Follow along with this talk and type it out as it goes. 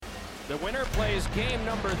The winner plays game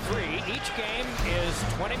number 3. Each game is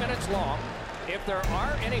 20 minutes long. If there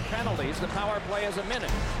are any penalties, the power play is a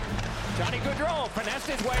minute. Johnny Gaudreau finessed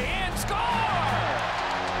his way in. Score!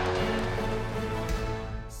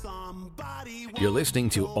 You're listening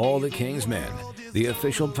to All the Kings Men, the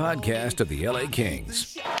official podcast of the LA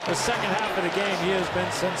Kings. The second half of the game, he has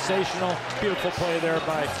been sensational. Beautiful play there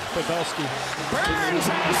by Pavelski. Burns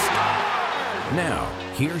has scored! Now,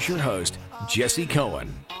 here's your host, Jesse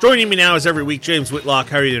Cohen. Joining me now as every week, James Whitlock.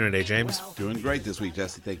 How are you doing today, James? Doing great this week,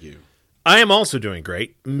 Jesse. Thank you. I am also doing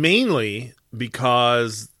great, mainly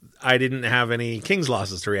because I didn't have any Kings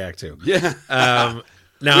losses to react to. Yeah. Now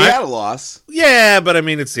we had a loss. Yeah, but I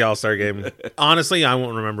mean, it's the All-Star game. Honestly, I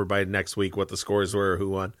won't remember by next week what the scores were or who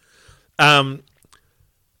won.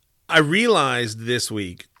 I realized this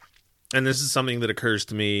week, and this is something that occurs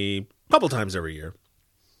to me a couple times every year,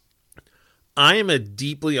 I am a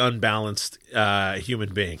deeply unbalanced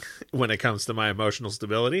human being when it comes to my emotional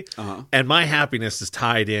stability, and my happiness is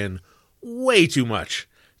tied in way too much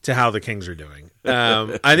to how the Kings are doing.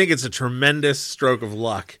 I think it's a tremendous stroke of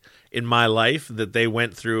luck in my life that they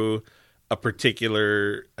went through a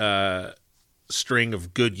particular string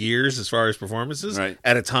of good years as far as performances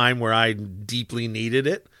at a time where I deeply needed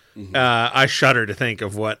it. Mm-hmm. I shudder to think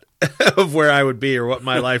of what of where I would be or what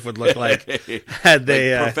my life would look like had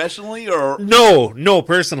they professionally or no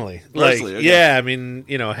personally. Personally, like okay. Yeah, I mean,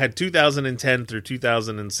 had 2010 through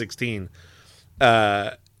 2016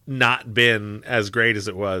 not been as great as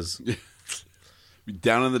it was.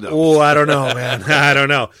 Down in the dumps. Oh, I don't know, man. I don't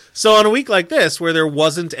know. So on a week like this, where there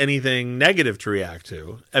wasn't anything negative to react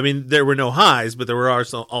to, I mean, there were no highs, but there were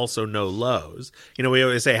also no lows. We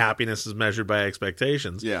always say happiness is measured by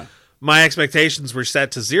expectations. Yeah. My expectations were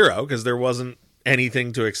set to 0 because there wasn't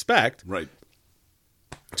anything to expect. Right.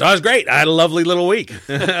 So I was great. I had a lovely little week.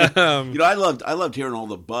 I loved hearing all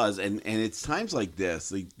the buzz, and it's times like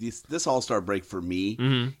this. Like this All-Star break for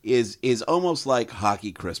me is almost like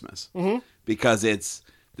hockey Christmas. Mm-hmm. Because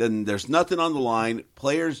then there's nothing on the line.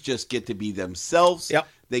 Players just get to be themselves. Yep.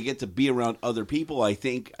 They get to be around other people. I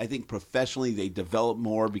think professionally they develop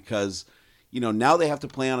more because, now they have to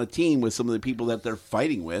play on a team with some of the people that they're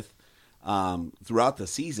fighting with throughout the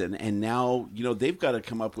season. And now, they've got to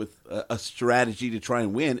come up with a strategy to try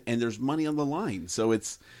and win. And there's money on the line. So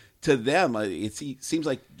it's, to them, it seems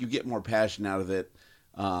like you get more passion out of it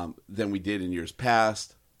than we did in years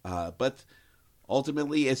past. But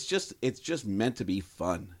ultimately, it's just meant to be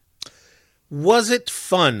fun. Was it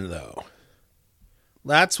fun, though?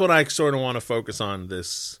 That's what I sort of want to focus on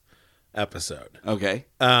this episode. Okay.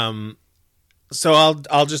 So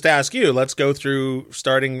I'll just ask you. Let's go through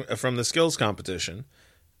starting from the skills competition.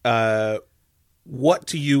 What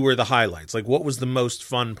to you were the highlights? Like, what was the most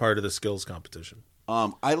fun part of the skills competition?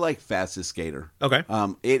 I like fastest skater. Okay.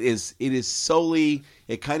 It is solely.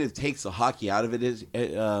 It kind of takes the hockey out of it.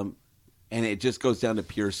 And it just goes down to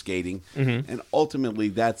pure skating. Mm-hmm. And ultimately,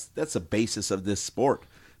 that's the basis of this sport.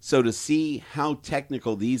 So to see how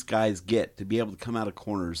technical these guys get to be able to come out of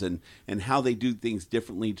corners and how they do things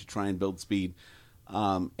differently to try and build speed.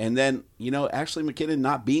 And then, Ashley McKinnon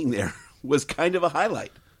not being there was kind of a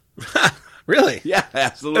highlight. Really? Yeah,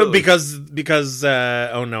 absolutely. Because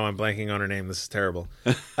oh no, I'm blanking on her name. This is terrible.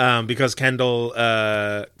 Because Kendall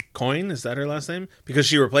Coyne, is that her last name? Because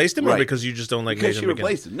she replaced him, or because you just don't like because Nathan she McKinnon?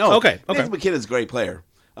 Replaced him. No, okay. Nathan McKinnon's a great player.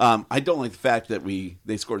 I don't like the fact that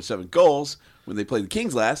they scored 7 goals when they played the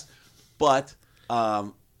Kings last, but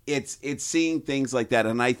it's seeing things like that,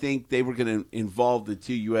 and I think they were going to involve the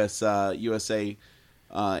two USA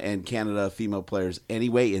and Canada female players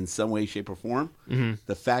anyway in some way, shape, or form. Mm-hmm.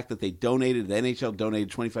 The fact that the NHL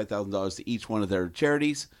donated $25,000 to each one of their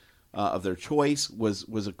charities of their choice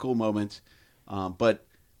was a cool moment, but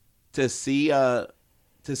to see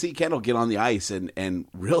Kendall get on the ice and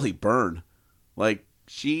really burn, like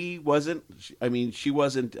she wasn't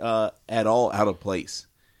at all out of place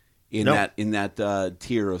in that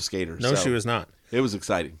tier of skaters. No, so she was not. It was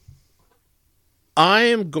exciting. I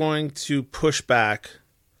am going to push back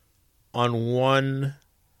on one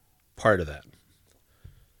part of that.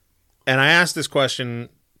 And I asked this question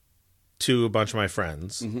to a bunch of my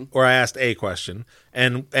friends, or I asked a question,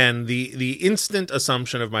 and the instant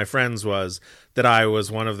assumption of my friends was that I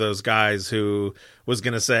was one of those guys who was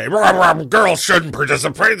going to say, girls shouldn't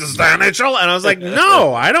participate, this is the NHL, and I was like,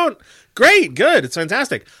 no, I don't. Great, good, it's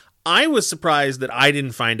fantastic. I was surprised that I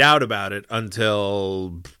didn't find out about it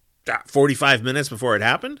until 45 minutes before it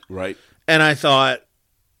happened. Right. And I thought,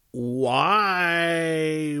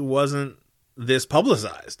 why wasn't this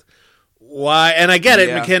publicized? why? And I get it.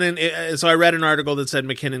 Yeah. McKinnon. So I read an article that said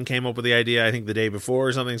McKinnon came up with the idea, I think, the day before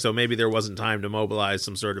or something. So maybe there wasn't time to mobilize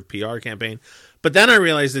some sort of PR campaign. But then I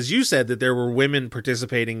realized, as you said, that there were women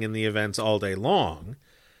participating in the events all day long.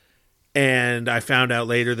 And I found out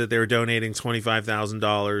later that they were donating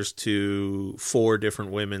 $25,000 to 4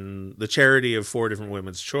 different women, the charity of 4 different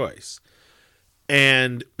women's choice.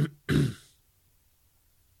 And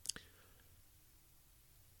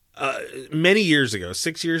many years ago,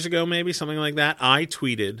 6 years ago, maybe something like that, I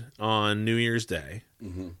tweeted on New Year's Day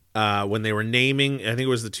when they were naming, I think it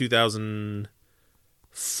was the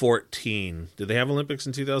 2014. Did they have Olympics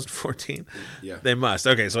in 2014? Yeah. They must.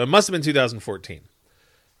 Okay, so it must have been 2014.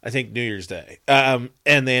 I think New Year's Day.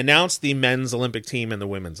 And they announced the men's Olympic team and the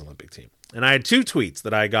women's Olympic team. And I had 2 tweets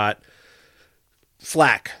that I got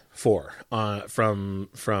flack for from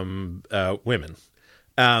women.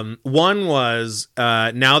 One was,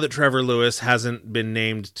 now that Trevor Lewis hasn't been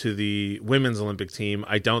named to the women's Olympic team,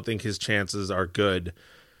 I don't think his chances are good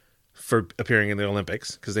for appearing in the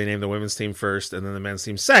Olympics, because they named the women's team first and then the men's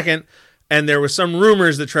team second. And there were some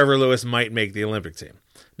rumors that Trevor Lewis might make the Olympic team.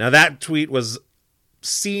 Now, that tweet was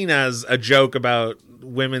seen as a joke about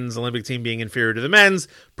women's Olympic team being inferior to the men's.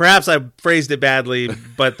 Perhaps I phrased it badly,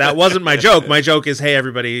 but that wasn't my joke. My joke is, hey,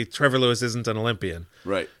 everybody, Trevor Lewis isn't an Olympian.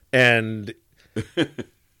 Right. And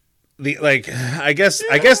I guess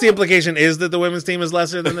the implication is that the women's team is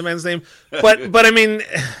lesser than the men's team. But I mean,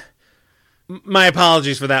 my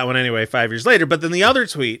apologies for that one anyway, 5 years later. But then the other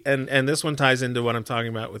tweet, and this one ties into what I'm talking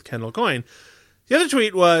about with Kendall Coyne. The other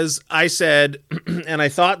tweet was, I said, and I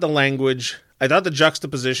thought the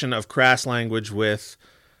juxtaposition of crass language with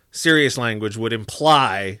serious language would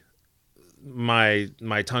imply my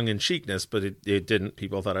tongue-in-cheekness, but it didn't.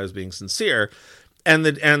 People thought I was being sincere. And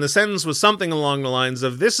the sentence was something along the lines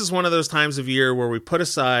of, this is one of those times of year where we put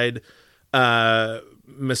aside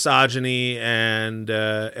misogyny and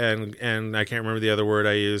I can't remember the other word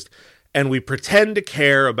I used, and we pretend to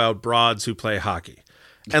care about broads who play hockey.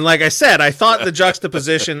 And like I said, I thought the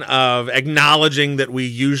juxtaposition of acknowledging that we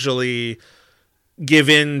usually give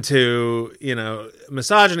in to,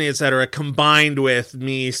 misogyny, etc., combined with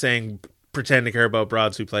me saying pretend to care about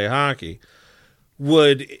broads who play hockey,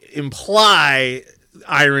 would imply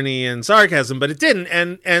irony and sarcasm, but it didn't.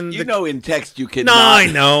 And in text you can. No,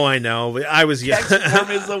 I know. I was young. Text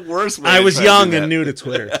form is the worst way. I was young and new to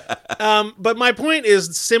Twitter. But my point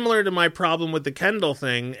is similar to my problem with the Kendall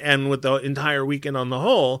thing and with the entire weekend on the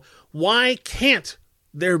whole. Why can't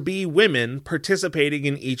there be women participating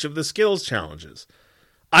in each of the skills challenges?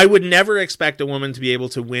 I would never expect a woman to be able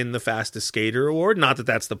to win the fastest skater award. Not that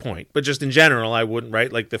that's the point, but just in general, I wouldn't, right?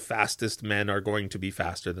 Like, the fastest men are going to be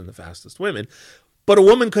faster than the fastest women. But a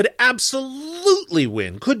woman could absolutely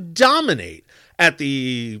win, could dominate at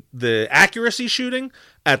the accuracy shooting,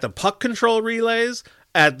 at the puck control relays,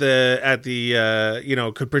 could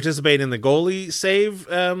participate in the goalie save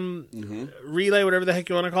relay, whatever the heck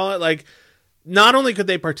you want to call it. Like, not only could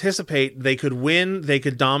they participate, they could win, they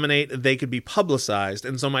could dominate, they could be publicized.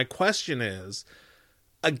 And so my question is,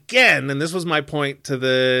 again, and this was my point to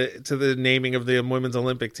the naming of the women's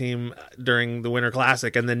Olympic team during the Winter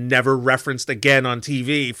Classic and then never referenced again on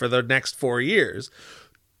TV for the next 4 years.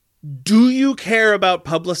 Do you care about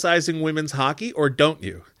publicizing women's hockey or don't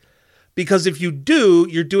you? Because if you do,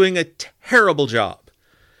 you're doing a terrible job.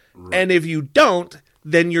 Right. And if you don't,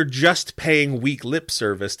 then you're just paying weak lip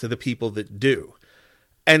service to the people that do.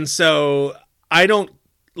 And so I don't,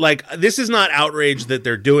 like, this is not outrage that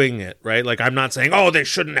they're doing it, right? Like, I'm not saying, oh,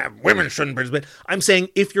 women shouldn't participate. I'm saying,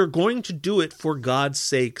 if you're going to do it, for God's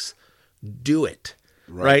sakes, do it,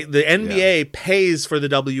 right? The NBA pays for the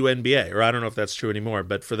WNBA, or I don't know if that's true anymore,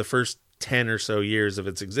 but for the first 10 or so years of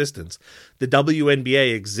its existence, the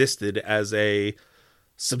WNBA existed as a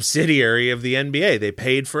subsidiary of the NBA. They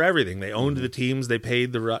paid for everything. They owned the teams. They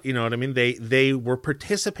paid you know what I mean? They were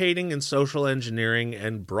participating in social engineering,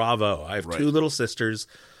 and bravo. I have 2 little sisters.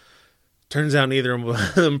 Turns out neither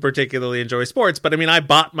of them particularly enjoy sports, but I mean, I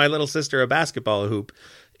bought my little sister a basketball hoop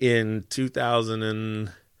in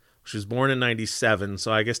 2000 she was born in 97,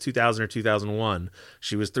 so I guess 2000 or 2001.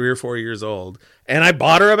 She was 3 or 4 years old, and I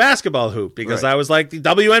bought her a basketball hoop because I was like, the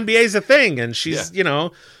WNBA is a thing, and she's,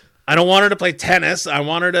 I don't want her to play tennis. I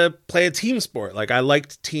want her to play a team sport. Like, I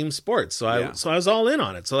liked team sports. So I was all in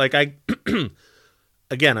on it. So, like,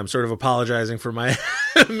 again, I'm sort of apologizing for my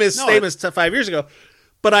misstatements 5 years ago,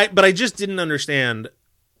 but I just didn't understand,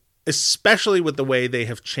 especially with the way they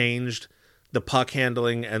have changed the puck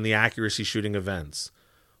handling and the accuracy shooting events,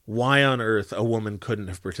 why on earth a woman couldn't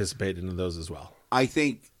have participated in those as well. I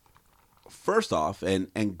think, first off,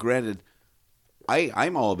 and granted,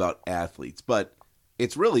 I'm all about athletes, but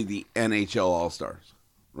it's really the NHL All-Stars,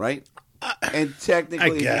 right? And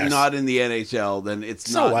technically, if you're not in the NHL, then it's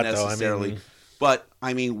So not what, though? necessarily. But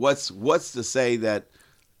I mean, what's to say that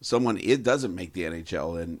someone doesn't make the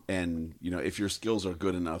NHL, and if your skills are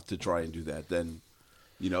good enough to try and do that, then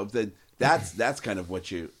then that's kind of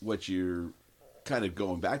what you're kind of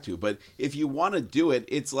going back to. But if you want to do it,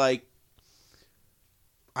 it's like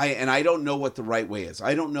I don't know what the right way is.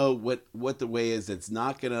 I don't know what the way is that's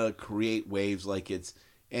not going to create waves like it's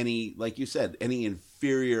like you said, any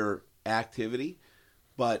inferior activity.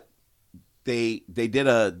 But they did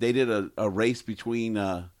a race between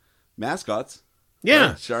mascots. Yeah,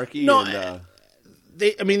 right? Sharky and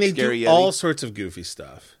they Scary do Yeti. all sorts of goofy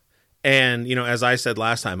stuff. And as I said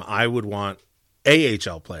last time, I would want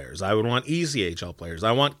AHL players. I would want ECHL players.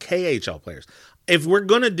 I want KHL players. If we're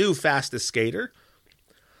going to do fastest skater,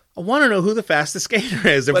 I want to know who the fastest skater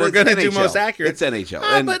is. If But we're it's going to do NHL. most accurate. It's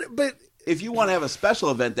NHL. But if you want to have a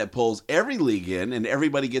special event that pulls every league in and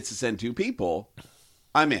everybody gets to send 2 people,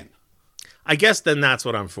 I'm in. I guess then that's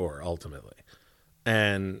what I'm for ultimately.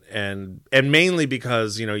 And mainly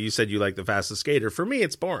because, you said you like the fastest skater. For me,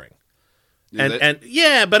 it's boring. And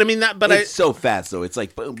yeah, but I mean that. But it's so fast though. It's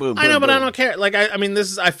like boom, boom. I know, boom, but boom. I don't care. Like I mean,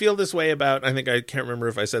 I feel this way about. I think I can't remember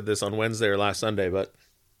if I said this on Wednesday or last Sunday, but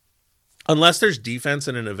unless there's defense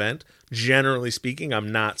in an event, generally speaking,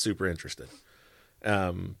 I'm not super interested.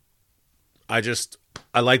 I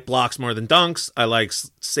like blocks more than dunks. I like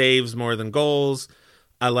saves more than goals.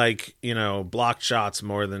 I like blocked shots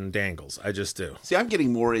more than dangles. I just do. See, I'm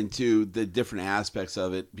getting more into the different aspects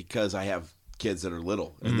of it because I have kids that are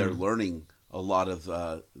little and they're learning a lot of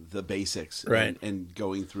the basics, right? And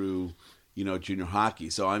going through, junior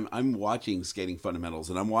hockey. So I'm watching skating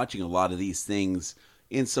fundamentals, and I'm watching a lot of these things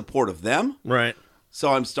in support of them, right?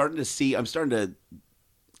 So I'm starting to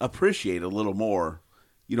appreciate a little more,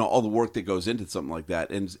 all the work that goes into something like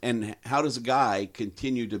that, and how does a guy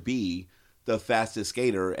continue to be the fastest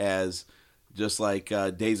skater as just like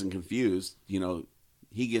Dazed and Confused,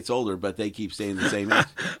 he gets older, but they keep staying the same age.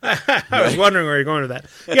 I was wondering where you're going with that.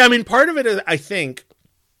 Yeah, I mean, part of it is, I think,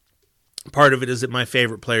 that my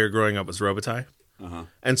favorite player growing up was Robitaille.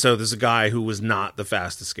 And so there's a guy who was not the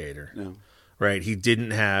fastest skater. No. Right? He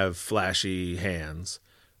didn't have flashy hands.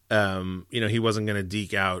 He wasn't going to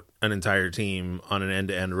deke out an entire team on an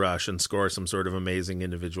end-to-end rush and score some sort of amazing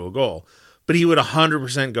individual goal. But he would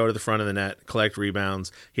 100% go to the front of the net, collect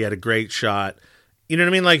rebounds. He had a great shot. You know what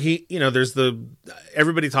I mean? Like there's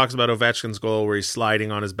everybody talks about Ovechkin's goal where he's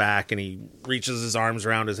sliding on his back and he reaches his arms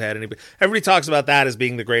around his head, and everybody talks about that as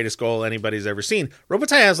being the greatest goal anybody's ever seen.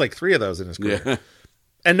 Robitaille has like 3 of those in his career. Yeah.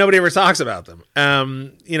 And nobody ever talks about them.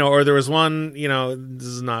 Or there was one, this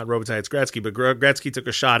is not Robitaille, it's Gretzky, but Gretzky took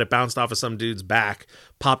a shot, it bounced off of some dude's back,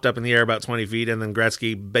 popped up in the air about 20 feet, and then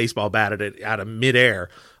Gretzky baseball batted it out of midair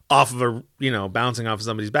off of bouncing off of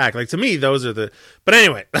somebody's back. Like, to me, those are but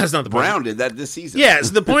anyway, that's not the point. Brown did that this season. Yeah,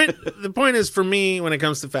 so the point is, for me, when it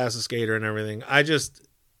comes to fastest skater and everything,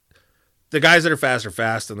 the guys that are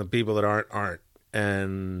fast, and the people that aren't.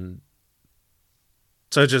 And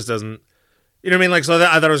so it just doesn't, you know what I mean? Like, so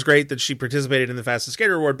I thought it was great that she participated in the fastest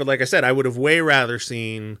skater award, but like I said, I would have way rather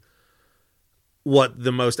seen what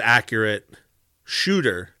the most accurate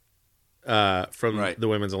shooter from the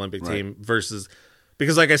women's Olympic team versus,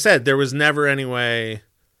 because like I said, there was never any way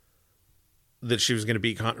that she was going to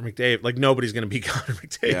beat Connor McDavid. Like, nobody's going to beat Connor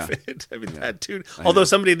McDavid. Yeah. I mean, that dude, although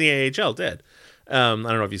somebody in the AHL did. I don't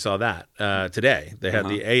know if you saw that today. They had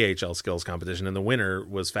the AHL skills competition, and the winner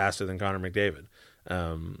was faster than Connor McDavid.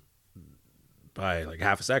 By like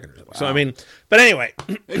half a second or something. Wow. So, I mean, but anyway.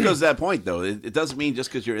 It goes to that point, though. It doesn't mean just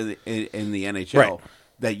because you're in the NHL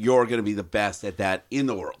that you're going to be the best at that in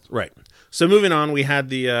the world. Right. So, moving on, we had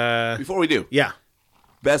the... Before we do. Yeah.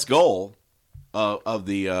 Best goal of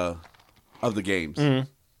the games. Mm-hmm.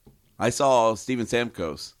 I saw Steven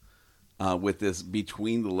Stamkos with this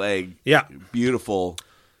between the leg. Yeah. Beautiful...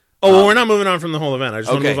 Oh, well, we're not moving on from the whole event. I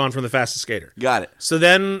just want to move on from the fastest skater. Got it. So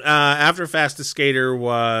then after fastest skater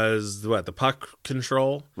was, the puck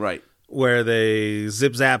control? Right. Where they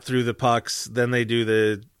zip-zap through the pucks, then they do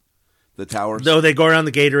the towers? No, they go around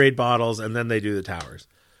the Gatorade bottles, and then they do the towers.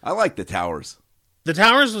 I like the towers. The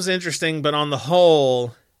towers was interesting, but on the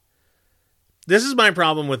whole, this is my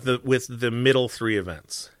problem with the middle 3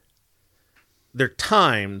 events. They're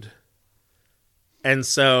timed, and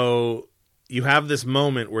so... you have this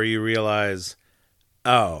moment where you realize,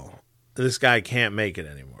 oh, this guy can't make it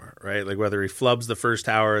anymore, right? Like whether he flubs the first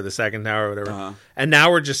tower or the second tower or whatever. Uh-huh. And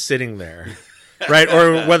now we're just sitting there, right?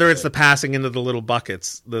 Or whether it's the passing into the little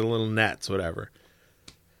buckets, the little nets, whatever.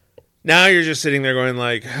 Now you're just sitting there going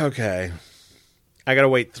like, okay, I got to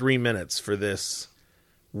wait 3 minutes for this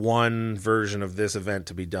one version of this event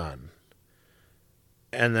to be done.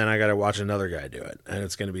 And then I got to watch another guy do it, and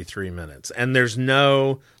it's going to be 3 minutes. And there's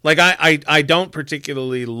no, like, I don't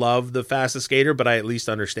particularly love the fastest skater, but I at least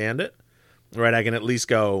understand it, right? I can at least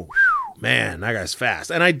go, man, that guy's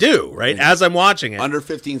fast. And I do, right? As I'm watching it. Under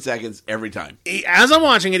 15 seconds every time. As I'm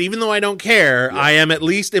watching it, even though I don't care, I am at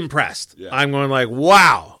least impressed. Yeah. I'm going like,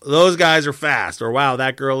 wow, those guys are fast, or wow,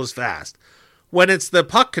 that girl is fast. When it's the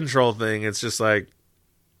puck control thing, it's just like,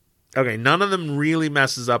 okay, none of them really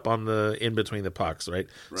messes up on the in between the pucks, right?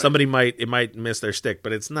 Somebody might miss their stick,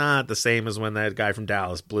 but it's not the same as when that guy from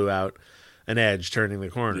Dallas blew out an edge turning the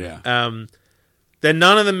corner. Yeah. Then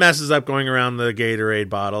none of them messes up going around the Gatorade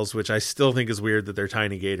bottles, which I still think is weird that they're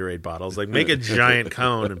tiny Gatorade bottles. Like, make a giant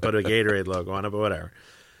cone and put a Gatorade logo on it, but whatever.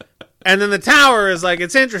 And then the tower is like,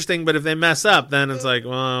 it's interesting, but if they mess up, then it's like,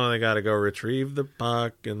 well, they got to go retrieve the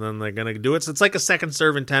puck, and then they're going to do it. So it's like a second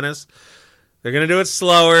serve in tennis. They're going to do it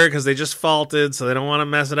slower because they just faulted, so they don't want to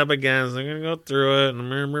mess it up again. So they're going to go through it.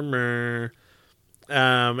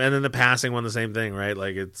 And then the passing one, the same thing, right?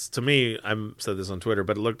 Like, it's, to me, I said this on Twitter,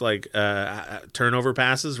 but it looked like turnover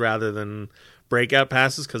passes rather than breakout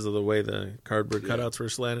passes because of the way the cardboard cutouts were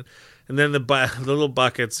slanted. And then the little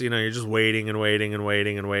buckets, you're just waiting and waiting and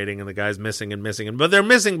waiting and waiting, and the guy's missing and missing. But they're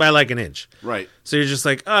missing by like an inch. Right. So you're just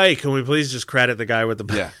like, hey, can we please just credit the guy with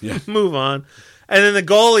the Yeah. move on? And then the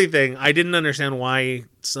goalie thing, I didn't understand why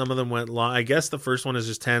some of them went long. I guess the first one is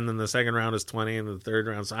just 10, then the second round is 20, and the third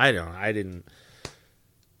round. So I didn't.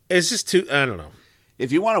 It's just too, I don't know.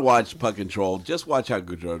 If you want to watch puck control, just watch how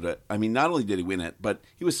Gaudreau did it. I mean, not only did he win it, but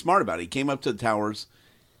he was smart about it. He came up to the towers.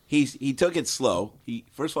 He took it slow.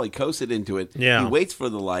 First of all, he coasted into it. Yeah. He waits for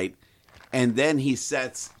the light, and then he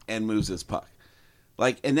sets and moves his puck.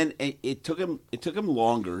 And then it took him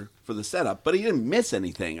longer for the setup, but he didn't miss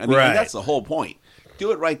anything. I mean, Right. that's the whole point.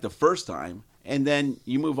 Do it right the first time, and then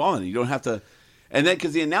you move on. You don't have to. And then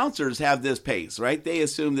because the announcers have this pace, right? They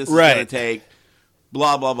assume this is Right. going to take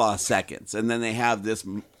blah blah blah seconds, and then they have this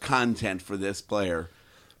content for this player,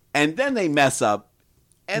 and then they mess up.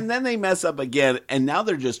 And then they mess up again, and now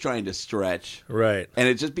they're just trying to stretch. Right. And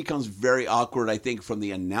it just becomes very awkward, I think, from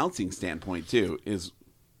the announcing standpoint, too.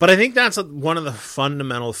 But I think that's one of the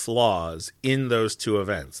fundamental flaws in those two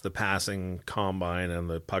events, the passing combine and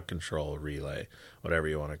the puck control relay, whatever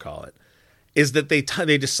you want to call it, is that they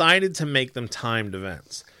decided to make them timed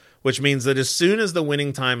events, which means that as soon as the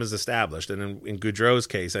winning time is established, and in Gaudreau's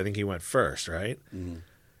case, I think he went first, right? Mm-hmm.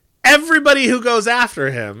 Everybody who goes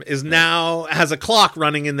after him now has a clock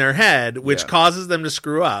running in their head, which causes them to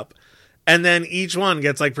screw up. And then each one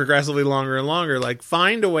gets like progressively longer and longer. Like,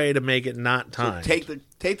 find a way to make it not timed. So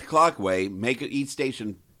take the clock away, make it each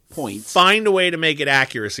station points. Find a way to make it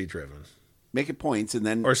accuracy driven. Make it points, and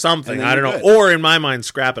then or something. and then I don't know. good. Or in my mind,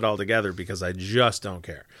 scrap it altogether because I just don't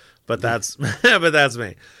care. But that's that's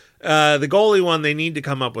me. The goalie one, they need to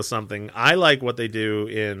come up with something. I like what they do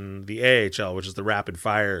in the AHL, which is the rapid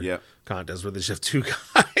fire contest, where they just have two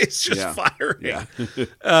guys just firing. Yeah.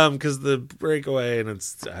 Because the breakaway, and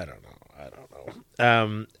it's, I don't know.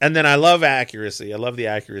 And then I love accuracy. I love the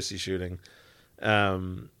accuracy shooting.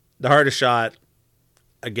 The hardest shot,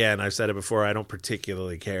 again, I've said it before, I don't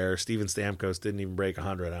particularly care. Steven Stamkos didn't even break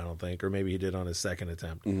 100, I don't think, or maybe he did on his second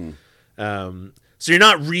attempt. Mm-hmm. So you're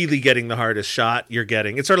not really getting the hardest shot.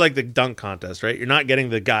 It's sort of like the dunk contest, right? You're not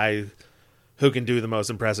getting the guy who can do the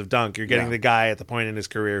most impressive dunk. You're getting the guy at the point in his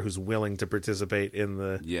career who's willing to participate in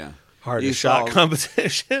the hardest shot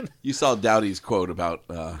competition. You saw Doughty's quote about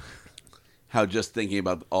how just thinking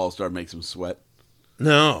about the All-Star makes him sweat.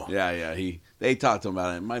 No. Yeah. They talked to him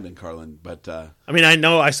about it. It might have been Carlin, but I mean,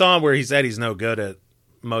 I saw where he said he's no good at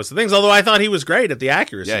most of the things, although I thought he was great at the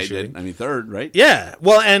accuracy shooting. Did. I mean, third, right? Yeah.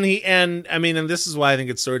 Well, and this is why I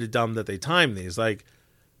think it's sort of dumb that they time these. Like,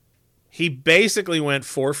 he basically went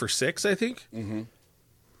 4 for 6, I think. Mm-hmm.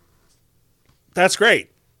 That's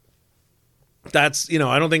great. That's,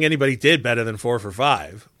 I don't think anybody did better than 4 for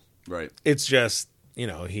 5. Right. It's just,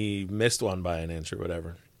 he missed one by an inch or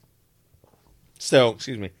whatever. So,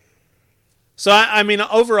 excuse me. So, I mean,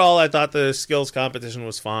 overall, I thought the skills competition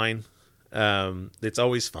was fine. It's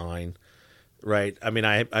always fine, right? I mean,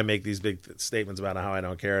 I make these big statements about how I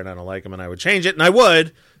don't care and I don't like them and I would change it, and I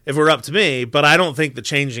would if it were up to me, but I don't think the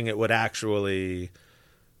changing it would actually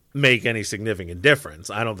make any significant difference.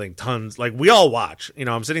 I don't think like, we all watch.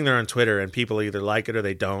 I'm sitting there on Twitter and people either like it or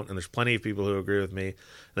they don't, and there's plenty of people who agree with me, and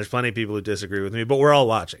there's plenty of people who disagree with me, but we're all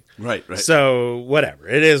watching. Right. So, whatever.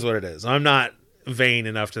 It is what it is. I'm not vain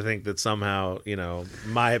enough to think that somehow,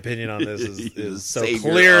 my opinion on this is so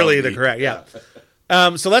clearly the correct.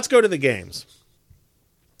 So let's go to the games.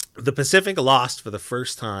 The Pacific lost for the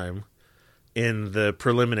first time in the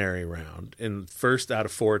preliminary round in first out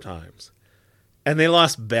of 4 times. And they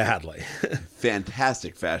lost badly.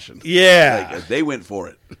 Fantastic fashion. Yeah. Like, they went for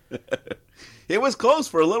it. It was close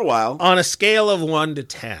for a little while. On a scale of 1 to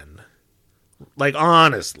 10, like,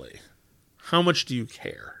 honestly, how much do you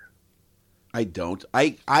care? I don't.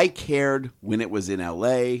 I cared when it was in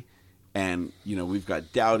L.A., and, you know, we've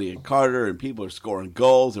got Doughty and Carter, and people are scoring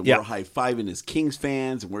goals, and we're high-fiving as Kings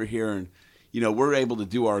fans, and we're hearing, you know, we're able to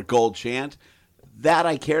do our goal chant. That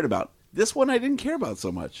I cared about. This one I didn't care about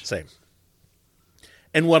so much. Same.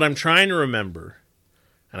 And what I'm trying to remember,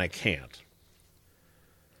 and I can't,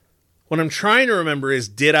 what I'm trying to remember is,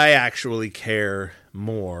 did I actually care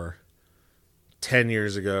more 10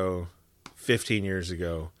 years ago, 15 years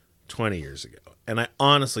ago, 20 years ago? And I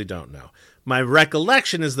honestly don't know. My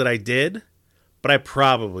recollection is that I did, but I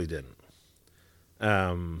probably didn't.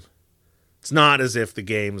 It's not as if the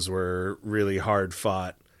games were really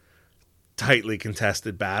hard-fought, tightly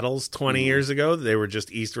contested battles 20 years ago. They were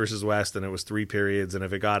just East versus West, and it was 3 periods, and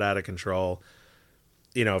if it got out of control,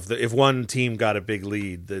 you know, if one team got a big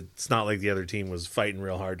lead, it's not like the other team was fighting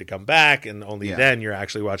real hard to come back, and only then you're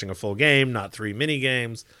actually watching a full game, not 3 mini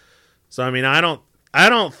games. So, I mean, I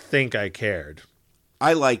don't think I cared.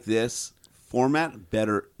 I like this format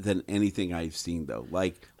better than anything I've seen, though.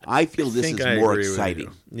 Like, I feel this is more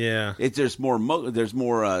exciting. Yeah. There's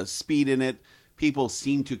more speed in it. People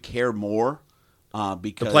seem to care more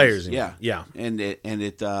because the players, yeah, and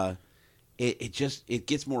it just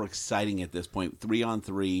gets more exciting at this point.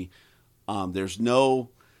 3-on-3, there's not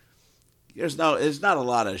a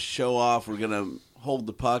lot of show off. We're gonna hold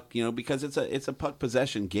the puck, you know, because it's a puck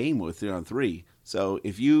possession game with 3-on-3. So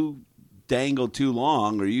if you dangle too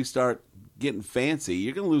long or you start getting fancy,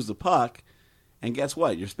 you're gonna lose the puck, and guess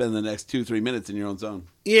what? You're spending the next 2-3 minutes in your own zone.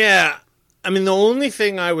 Yeah. I mean, the only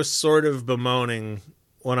thing I was sort of bemoaning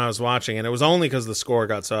when I was watching, and it was only because the score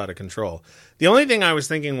got so out of control, the only thing I was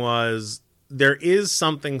thinking was there is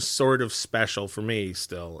something sort of special for me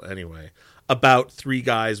still, anyway, about 3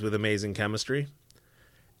 guys with amazing chemistry.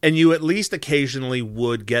 And you at least occasionally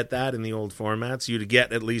would get that in the old formats. You'd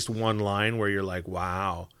get at least one line where you're like,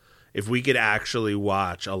 wow, if we could actually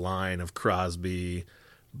watch a line of Crosby,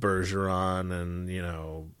 Bergeron, and, you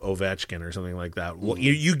know, Ovechkin or something like that. Well,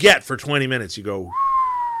 you get for 20 minutes, you go,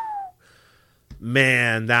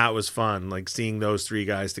 man, that was fun, like seeing those 3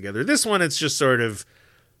 guys together. This one, it's just sort of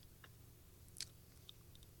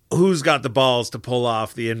who's got the balls to pull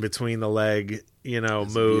off the in between the leg, you know,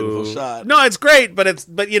 That's move. a beautiful shot. No, it's great,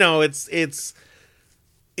 but you know, it's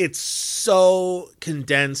so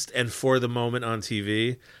condensed and for the moment on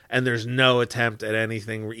TV, and there's no attempt at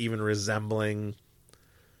anything even resembling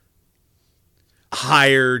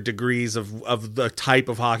higher degrees of the type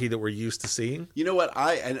of hockey that we're used to seeing. You know what?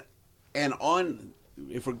 If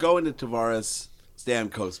we're going to Tavares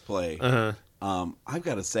Stamkos play, I've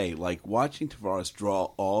got to say, like, watching Tavares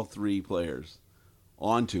draw all 3 players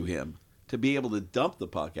onto him to be able to dump the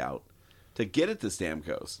puck out, to get it to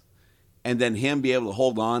Stamkos, and then him be able to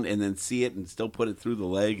hold on and then see it and still put it through the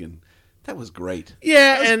leg, and that was great.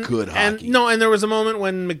 Yeah, that was good hockey. And there was a moment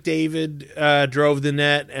when McDavid drove the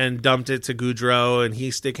net and dumped it to Goudreau, and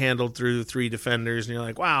he stick handled through 3 defenders, and you're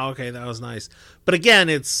like, wow, okay, that was nice. But again,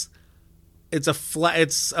 it's a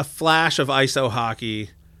flash of ISO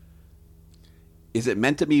hockey. Is it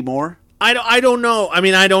meant to be more? I don't know. I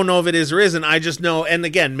mean, I don't know if it is or isn't. I just know, and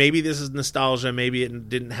again, maybe this is nostalgia. Maybe it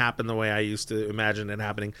didn't happen the way I used to imagine it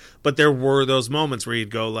happening. But there were those moments where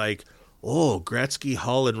you'd go like, oh, Gretzky,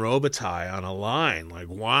 Hull, and Robitaille on a line. Like,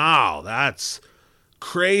 wow, that's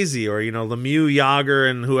crazy. Or, you know, Lemieux, Yager,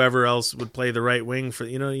 and whoever else would play the right wing for,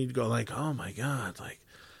 you know, you'd go like, oh my God, like,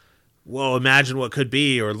 whoa, imagine what could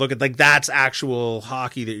be. Or look at, like, that's actual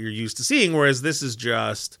hockey that you're used to seeing. Whereas this is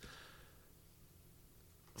just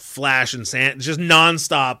flash and sand, just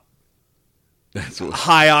nonstop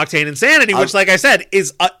high octane insanity, which, like I said,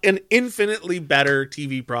 is an infinitely better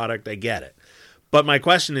TV product. I get it. But my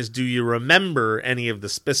question is, do you remember any of the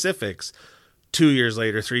specifics 2 years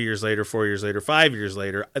later, 3 years later, 4 years later, 5 years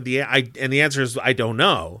later? And the answer is I don't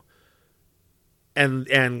know. And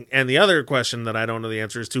the other question that I don't know the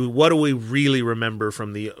answer is to, what do we really remember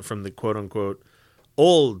from the quote unquote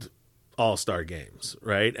old All-Star games,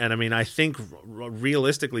 right? And I mean, I think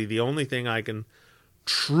realistically, the only thing I can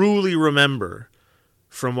truly remember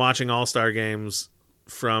from watching All-Star games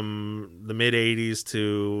from the mid 80s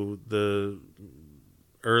to the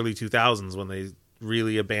early 2000s, when they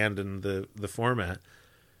really abandoned the format,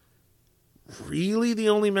 really the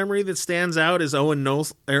only memory that stands out is Owen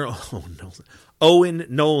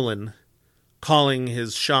Nolan calling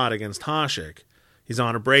his shot against Hasek. He's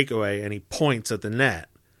on a breakaway and he points at the net,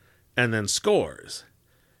 and then scores.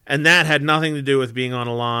 And that had nothing to do with being on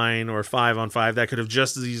a line or 5-on-5. That could have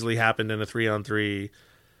just as easily happened in a 3-on-3,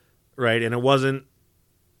 right? And it wasn't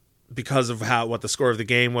because of what the score of the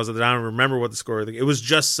game was. That I don't remember what the score of the game. It was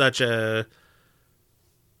just such a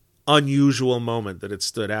unusual moment that it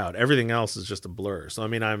stood out. Everything else is just a blur. So I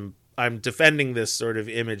mean, I'm defending this sort of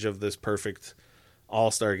image of this perfect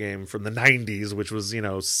All-Star game from the 90s, which was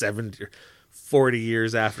 40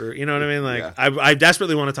 years after, you know what I mean? Like, yeah. I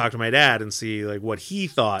desperately want to talk to my dad and see like what he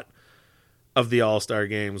thought of the All-Star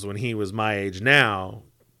games when he was my age now,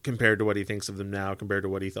 compared to what he thinks of them now, compared to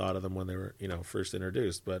what he thought of them when they were, first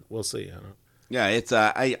introduced. But we'll see. I don't know. Yeah, it's.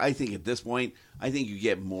 I think at this point, I think you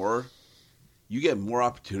get more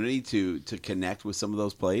opportunity to connect with some of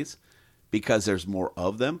those plays because there's more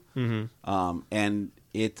of them. Mm-hmm. And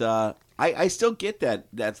it. I still get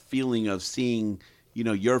that feeling of seeing,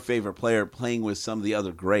 your favorite player playing with some of the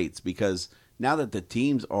other greats, because now that the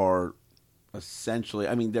teams are essentially,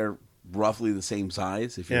 I mean, they're roughly the same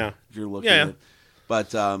size if you're looking at it.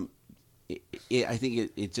 But I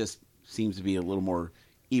think it just seems to be a little more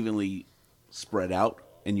evenly spread out,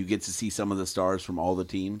 and you get to see some of the stars from all the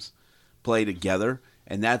teams play together.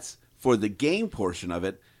 And that's, for the game portion of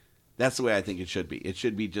it, that's the way I think it should be. It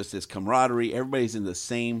should be just this camaraderie. Everybody's in the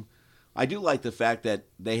same. I do like the fact that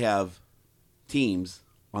they have teams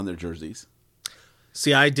on their jerseys.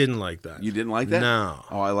 See, I didn't like that. You didn't like that? No.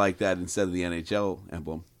 Oh, I like that instead of the NHL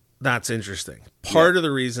emblem. That's interesting. Part of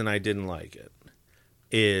the reason I didn't like it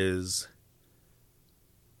is,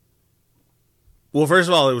 well, first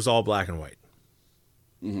of all, it was all black and white.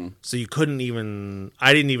 Mm-hmm. So you couldn't even,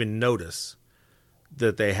 I didn't even notice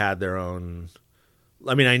that they had their own.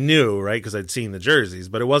 I mean, I knew, right, because I'd seen the jerseys,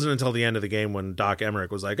 but it wasn't until the end of the game when Doc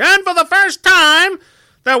Emmerich was like, and for the first time,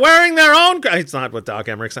 they're wearing their own. It's not what Doc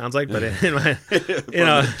Emmerich sounds like, but in my,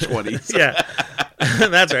 20s. Yeah,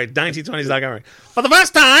 that's right, 1920s Doc Emmerich. For the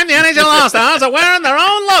first time, the NHL All-Stars are wearing their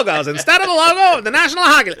own logos instead of the logo of the National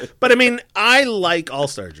Hockey League. But I mean, I like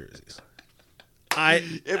All-Star jerseys.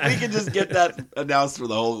 If we could just get that announced for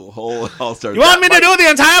the whole All-Star. You want me to do the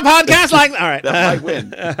entire podcast like? All right, that might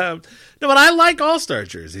win. No, but I like All-Star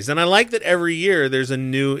jerseys, and I like that every year there's a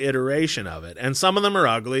new iteration of it. And some of them are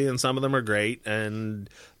ugly, and some of them are great, and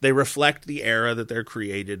they reflect the era that they're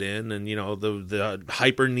created in. And, the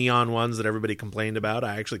hyper neon ones that everybody complained about,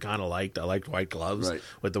 I actually kind of liked. I liked white gloves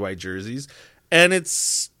with the white jerseys. And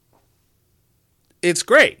it's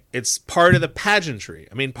great. It's part of the pageantry.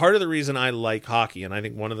 I mean, part of the reason I like hockey, and I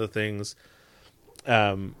think one of the things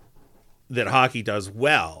that hockey does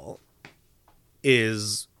well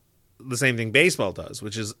is the same thing baseball does,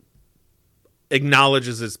 which is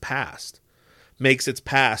acknowledges its past, makes its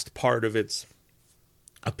past part of its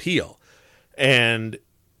appeal. And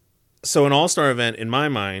so an all-star event, in my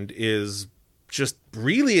mind, is just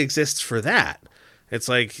really exists for that. It's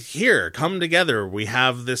like, here, come together. We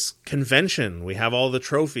have this convention. We have all the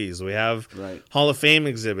trophies. We have Hall of Fame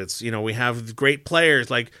exhibits. We have great players.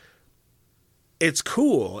 Like, it's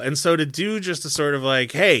cool. And so to do just a sort of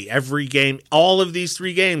like, hey, every game, all of these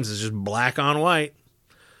 3 games is just black on white.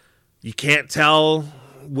 You can't tell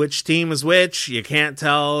which team is which. You can't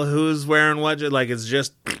tell who's wearing what. Like, it's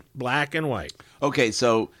just black and white. Okay,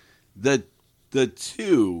 so the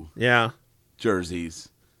 2 jerseys,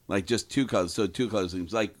 like just 2 colors. So 2 color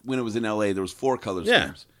schemes. Like when it was in LA, there was 4 color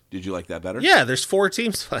schemes. Did you like that better? Yeah, there's 4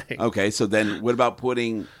 teams playing. Okay, so then what about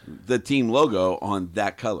putting the team logo on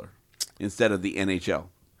that color instead of the NHL?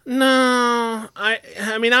 No,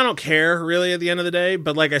 I mean, I don't care really at the end of the day,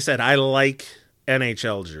 but like I said, I like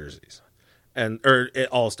NHL jerseys or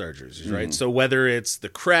all-star jerseys, right? So whether it's the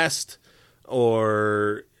crest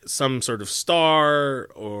or some sort of star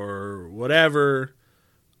or whatever,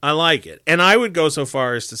 I like it. And I would go so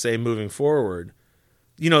far as to say, moving forward,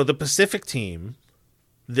 the Pacific team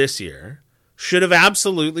this year should have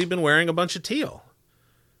absolutely been wearing a bunch of teal.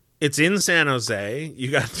 It's in San Jose.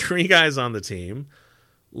 You got 3 guys on the team.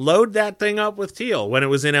 Load that thing up with teal. When it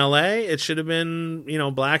was in LA, it should have been,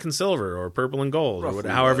 black and silver or purple and gold, or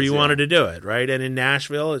however you wanted to do it, right? And in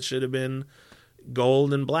Nashville, it should have been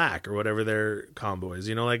gold and black or whatever their combo is.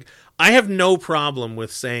 Like, I have no problem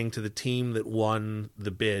with saying to the team that won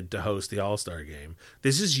the bid to host the All-Star game,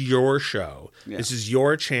 this is your show. Yeah. This is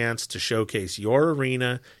your chance to showcase your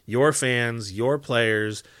arena, your fans, your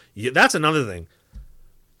players. That's another thing.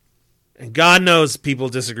 And God knows people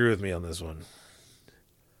disagree with me on this one.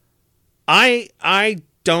 I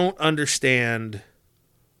don't understand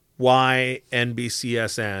why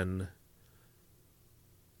NBCSN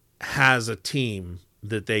has a team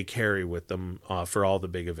that they carry with them for all the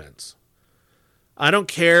big events. I don't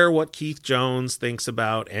care what Keith Jones thinks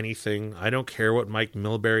about anything. I don't care what Mike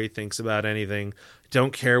Milbury thinks about anything.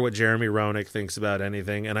 Don't care what Jeremy Roenick thinks about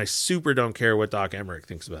anything. And I super don't care what Doc Emmerich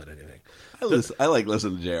thinks about anything. I like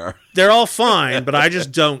listening to JR. They're all fine, but I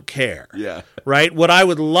just don't care. Yeah. Right? What I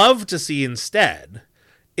would love to see instead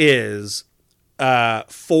is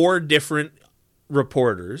 4 different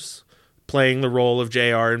reporters playing the role of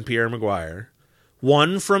JR and Pierre Maguire,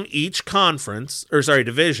 one from each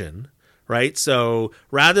division, right? So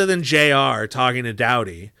rather than JR talking to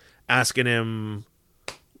Doughty, asking him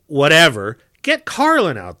whatever, get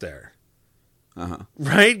Carlin out there.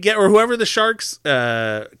 Right? Or whoever the Sharks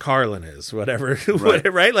Carlin is, whatever.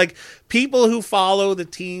 Right? Like people who follow the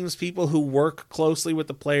teams, people who work closely with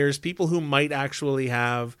the players, people who might actually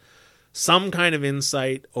have some kind of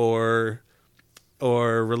insight or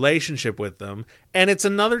relationship with them. And it's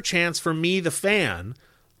another chance for me, the fan,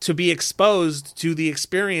 to be exposed to the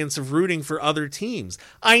experience of rooting for other teams.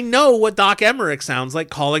 I know what Doc Emmerich sounds like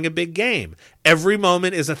calling a big game. Every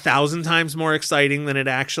moment is 1,000 times more exciting than it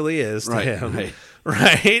actually is to him.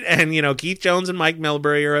 Right? And, Keith Jones and Mike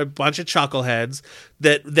Milbury are a bunch of chuckleheads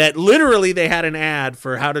that literally they had an ad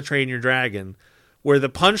for How to Train Your Dragon where the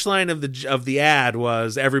punchline of the ad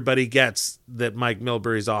was everybody gets that Mike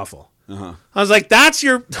Milbury's awful. I was like, that's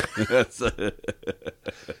your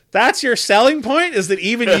selling point, is that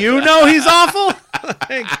even he's awful?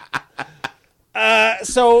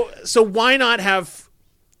 So why not have,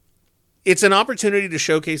 it's an opportunity to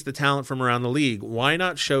showcase the talent from around the league. Why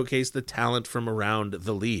not showcase the talent from around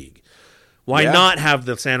the league? Why not have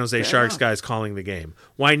the San Jose Sharks guys calling the game?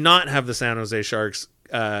 Why not have the San Jose Sharks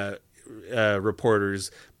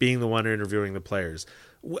reporters being the one interviewing the players?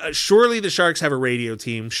 Surely the Sharks have a radio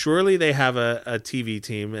team. Surely they have a TV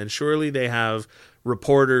team, and surely they have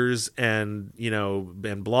reporters and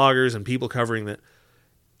and bloggers and people covering that.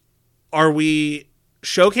 Are we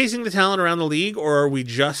showcasing the talent around the league, or are we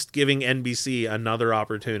just giving NBC another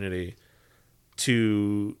opportunity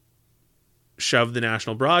to shove the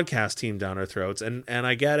national broadcast team down our throats? And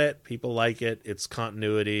I get it. People like it. It's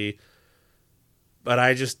continuity. But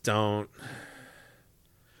I just don't.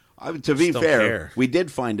 To be fair, we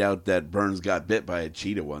did find out that Burns got bit by a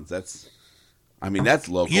cheetah once. That's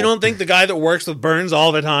local. You don't think the guy that works with Burns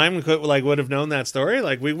all the time would have known that story?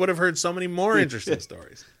 Like, we would have heard so many more interesting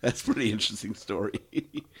stories. That's a pretty interesting story.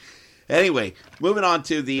 Anyway, moving on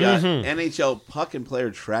to the NHL puck and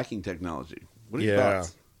player tracking technology. What are your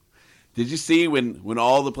thoughts? Did you see when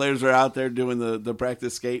all the players were out there doing the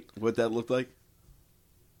practice skate, what that looked like?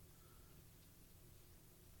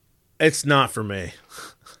 It's not for me.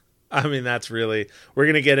 I mean, that's really... We're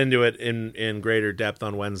going to get into it in greater depth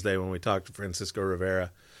on Wednesday when we talk to Francisco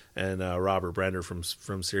Rivera and Robert Brender from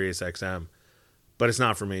SiriusXM. But it's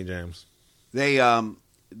not for me, James. They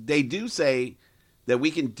do say that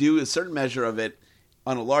we can do a certain measure of it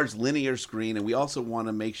on a large linear screen, and we also want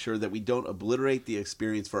to make sure that we don't obliterate the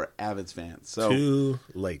experience for our Avids fans. So too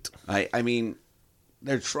late. I mean,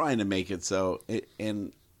 they're trying to make it so...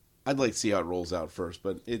 and I'd like to see how it rolls out first,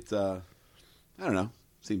 but it... I don't know.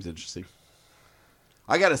 Seems interesting.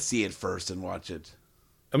 I got to see it first and watch it.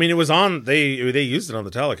 I mean, it was on. They used it on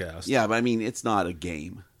the telecast. Yeah, but I mean, it's not a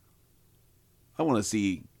game. I want to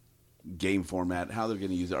see game format. How they're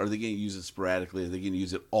going to use it? Are they going to use it sporadically? Are they going to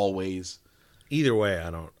use it always? Either way,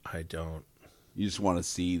 I don't. You just want to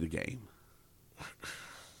see the game.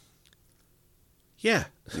 Yeah.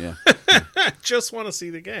 Just want to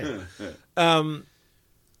see the game.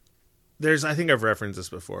 I think I've referenced this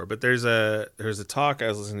before, but there's a talk I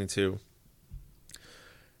was listening to,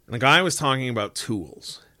 and the guy was talking about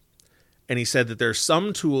tools, and he said that there are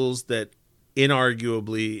some tools that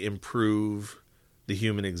inarguably improve the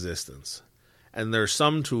human existence, and there are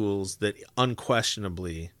some tools that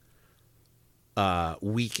unquestionably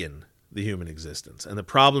weaken the human existence. And the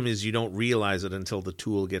problem is you don't realize it until the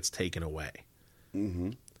tool gets taken away.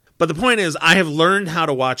 Mm-hmm. But the point is, I have learned how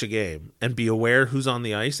to watch a game and be aware who's on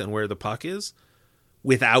the ice and where the puck is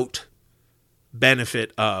without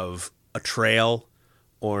benefit of a trail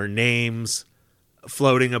or names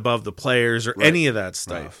floating above the players or any of that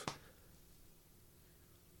stuff. Right.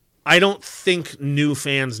 I don't think new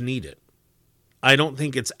fans need it. I don't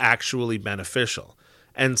think it's actually beneficial.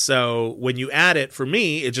 And so when you add it, for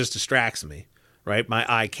me, it just distracts me, right? My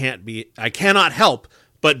eye I cannot help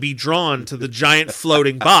but be drawn to the giant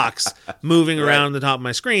floating box moving around the top of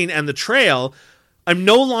my screen. And the trail, I'm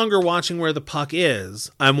no longer watching where the puck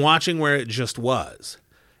is. I'm watching where it just was.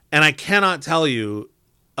 And I cannot tell you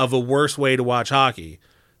of a worse way to watch hockey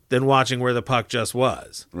than watching where the puck just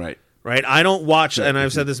was. Right. I don't watch, and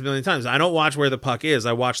I've said this a million times, I don't watch where the puck is.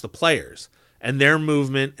 I watch the players. and their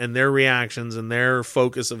movement and their reactions and their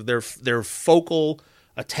focus of their focal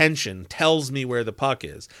attention tells me where the puck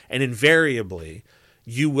is. And invariably,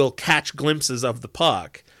 you will catch glimpses of the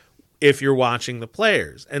puck if you're watching the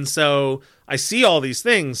players. And so I see all these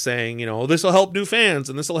things saying, this will help new fans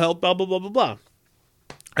and this will help blah, blah, blah, blah, blah.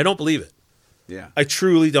 I don't believe it. Yeah. I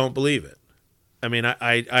truly don't believe it. I mean,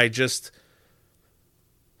 I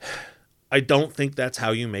don't think that's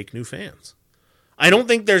how you make new fans. I don't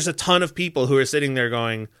think there's a ton of people who are sitting there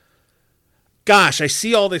going, gosh, I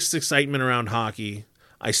see all this excitement around hockey.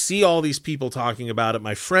 I see all these people talking about it.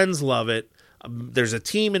 My friends love it. There's a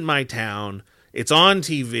team in my town. It's on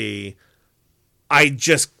TV. I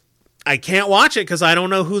can't watch it because I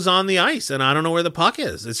don't know who's on the ice and I don't know where the puck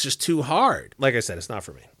is. It's just too hard. Like I said, it's not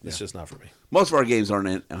for me. It's just not for me. Most of our games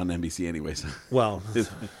aren't on NBC anyways. Well,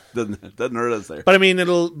 doesn't hurt us there. but I mean,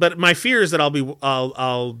 but my fear is that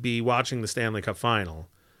I'll be watching the Stanley Cup final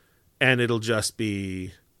and it'll just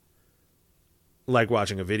be like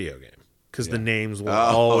watching a video game because the names will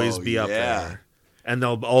always be up there and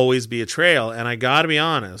there'll always be a trail. And I got to be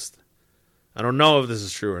honest, I don't know if this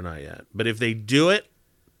is true or not yet, but if they do it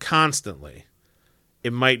constantly,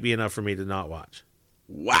 it might be enough for me to not watch.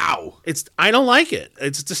 Wow. I don't like it.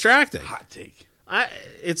 It's distracting. Hot take.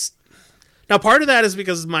 Now part of that is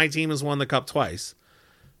because my team has won the cup twice.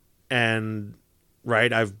 And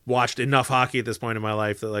I've watched enough hockey at this point in my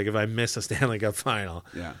life that like if I miss a Stanley Cup final,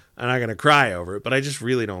 I'm not going to cry over it, but I just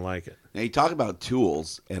really don't like it. Now you talk about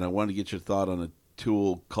tools, and I wanted to get your thought on a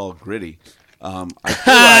tool called Gritty. I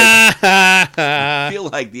feel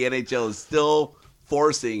like the NHL is still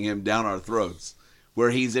forcing him down our throats,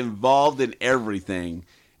 where he's involved in everything,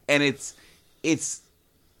 and it's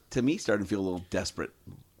to me starting to feel a little desperate,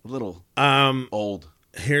 a little old.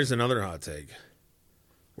 Here's another hot take: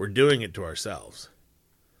 we're doing it to ourselves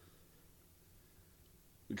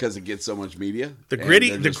because it gets so much media. The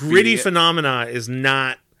gritty phenomena is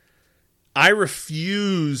not. I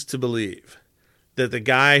refuse to believe that the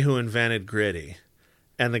guy who invented Gritty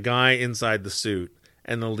and the guy inside the suit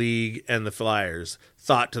and the league and the Flyers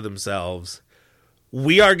thought to themselves,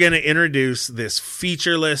 we are going to introduce this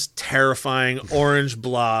featureless, terrifying orange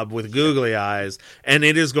blob with googly eyes, and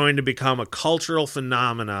it is going to become a cultural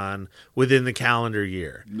phenomenon within the calendar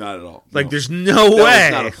year. Not at all. Like, there's no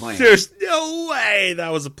way. That was not a plan. There's no way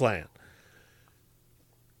that was a plan.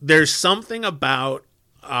 There's something about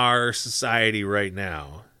our society right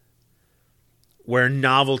now where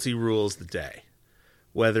novelty rules the day.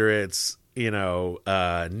 Whether it's,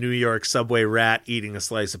 New York subway rat eating a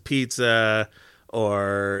slice of pizza,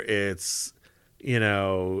 or it's,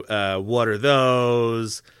 what are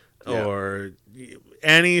those? Yeah. Or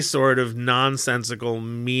any sort of nonsensical,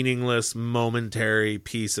 meaningless, momentary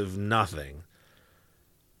piece of nothing.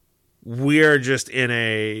 We're just in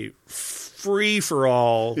a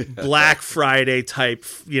free-for-all Black Friday type,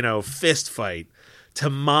 fist fight to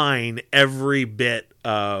mine every bit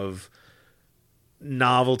of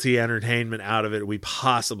novelty entertainment out of it we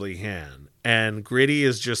possibly can. And Gritty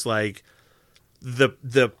is just like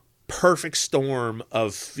the perfect storm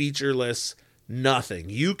of featureless nothing.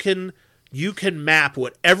 You can map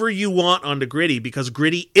whatever you want onto Gritty because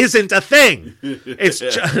Gritty isn't a thing. It's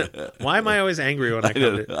just, why am I always angry when I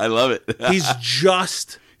come to? I love it. He's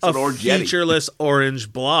just a featureless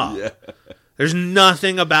orange blob. Yeah. There's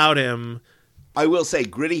nothing about him. I will say,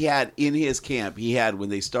 Gritty had in his camp, when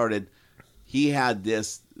they started, he had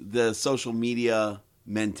the social media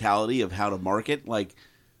mentality of how to market. Like,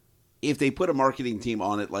 if they put a marketing team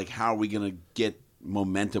on it, like, how are we going to get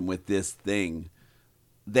momentum with this thing?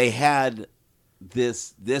 They had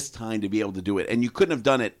this time to be able to do it. And you couldn't have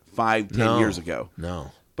done it 5-10 years ago.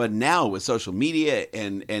 No. But now with social media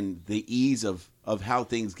and the ease of how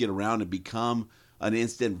things get around and become an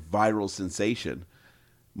instant viral sensation,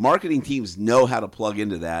 marketing teams know how to plug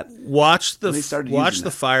into that. Watch the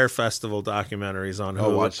Fire Festival documentaries on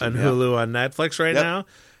Hulu on Netflix right now,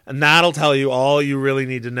 and that'll tell you all you really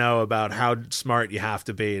need to know about how smart you have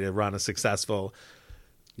to be to run a successful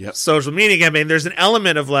social media campaign. There's an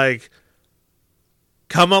element of like,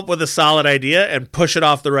 come up with a solid idea and push it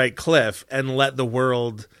off the right cliff and let the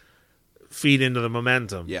world feed into the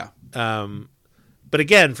momentum. Yeah. But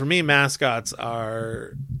again, for me, mascots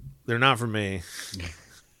they're not for me.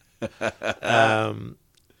 The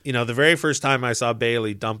very first time I saw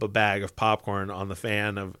Bailey dump a bag of popcorn on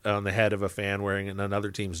the head of a fan wearing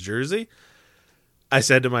another team's jersey, I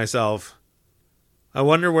said to myself, I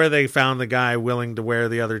wonder where they found the guy willing to wear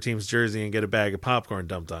the other team's jersey and get a bag of popcorn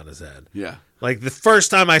dumped on his head. Yeah. Like, the first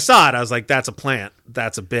time I saw it, I was like, that's a plant.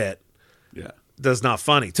 That's a bit. Yeah. That's not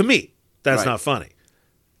funny. To me, that's not funny.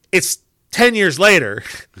 It's 10 years later,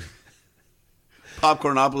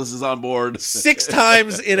 Popcornopolis is on board. 6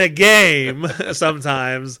 times in a game,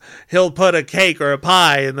 sometimes he'll put a cake or a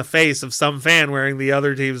pie in the face of some fan wearing the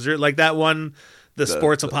other team's jersey. Like that one, the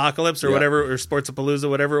Sports Apocalypse or whatever, or Sportsapalooza,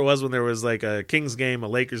 whatever it was, when there was like a Kings game, a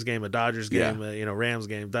Lakers game, a Dodgers game, a Rams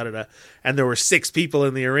game, and there were 6 people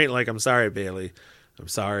in the arena. Like, I'm sorry, Bailey. I'm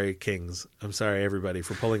sorry, Kings. I'm sorry, everybody,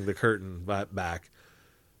 for pulling the curtain back.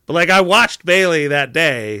 But like, I watched Bailey that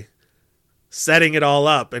day setting it all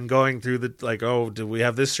up and going through the, like, oh, do we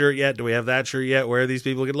have this shirt yet? Do we have that shirt yet? Where are these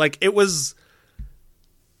people? Like, it's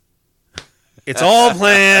all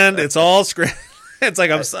planned. It's all scripted. It's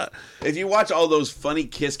like, I'm sorry. If you watch all those funny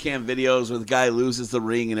kiss cam videos where the guy loses the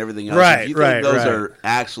ring and everything else, Right, if you right, think those right. are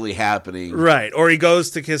actually happening. Right. Or he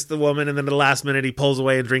goes to kiss the woman and then at the last minute he pulls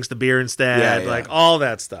away and drinks the beer instead. Yeah, yeah. Like, all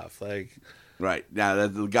that stuff. Like, Right. Now,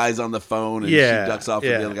 the guy's on the phone and Yeah, she ducks off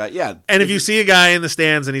with yeah. the other guy. Yeah. and if you see a guy in the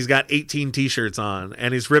stands and he's got 18 T-shirts on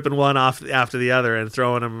and he's ripping one off after the other and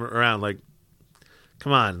throwing them around, like,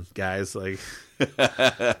 come on, guys. Like,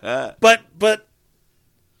 but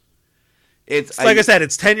It's like I said,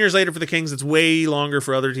 it's 10 years later for the Kings. It's way longer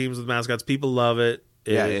for other teams with mascots. People love it.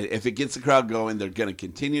 Yeah, if it gets the crowd going, they're going to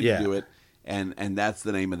continue to Yeah. do it, and that's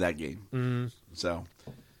the name of that game. Mm-hmm. So,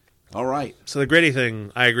 all right. So the gritty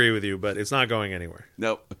thing, I agree with you, but it's not going anywhere.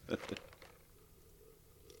 Nope.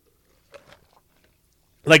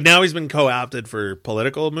 Like, now he's been co-opted for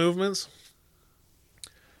political movements.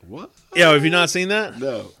 What? Yeah, have you not seen that?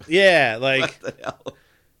 No. Yeah, like, What the hell?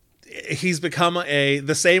 he's become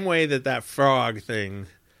the same way that frog thing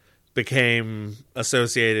became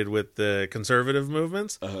associated with the conservative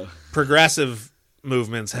movements. Progressive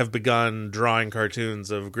movements have begun drawing cartoons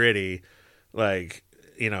of Gritty, like,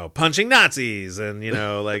 punching Nazis and,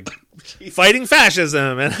 like, fighting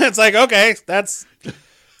fascism. And it's like, okay, that's,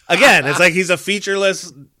 again, it's like he's a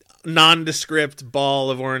featureless, nondescript ball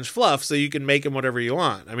of orange fluff, so you can make him whatever you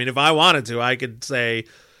want. I mean, if I wanted to, I could say,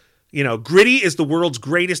 Gritty is the world's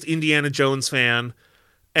greatest Indiana Jones fan,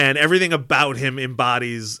 and everything about him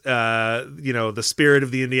embodies, the spirit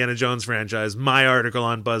of the Indiana Jones franchise. My article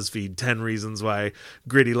on BuzzFeed, 10 reasons why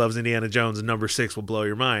Gritty loves Indiana Jones, and number 6 will blow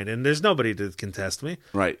your mind. And there's nobody to contest me.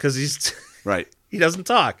 Right. Because he's Right. he doesn't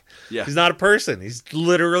talk. Yeah. He's not a person. He's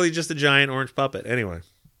literally just a giant orange puppet. Anyway,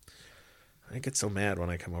 I get so mad when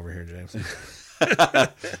I come over here, James.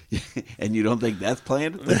 And you don't think that's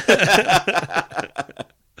planned?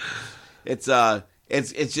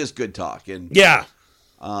 It's just good talk. And Yeah.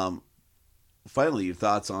 finally, your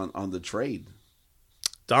thoughts on the trade?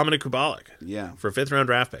 Dominic Kubalik. Yeah. For a 5th round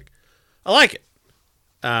draft pick. I like it.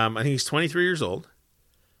 I think he's 23 years old.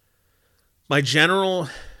 My general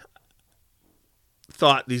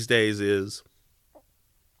thought these days is,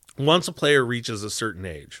 once a player reaches a certain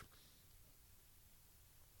age,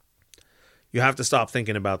 you have to stop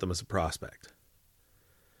thinking about them as a prospect.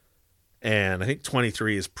 And I think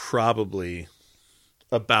 23 is probably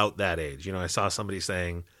about that age. I saw somebody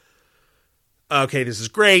saying, okay, this is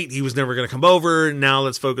great. He was never going to come over. Now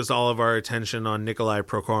let's focus all of our attention on Nikolai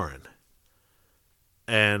Prokorin.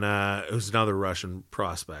 And who's another Russian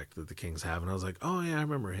prospect that the Kings have. And I was like, oh, yeah, I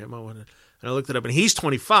remember him. And I looked it up, and he's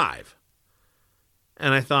 25.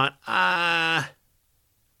 And I thought,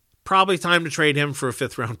 probably time to trade him for a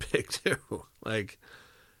 5th round pick, too. Like,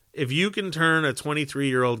 if you can turn a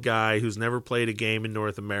 23-year-old guy who's never played a game in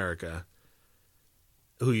North America,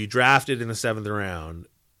 who you drafted in the 7th round,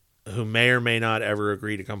 who may or may not ever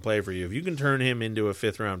agree to come play for you, if you can turn him into a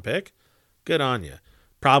 5th round pick, good on you.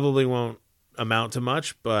 Probably won't amount to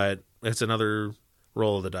much, but it's another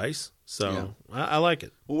roll of the dice. So I like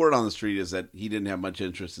it. Well, word on the street is that he didn't have much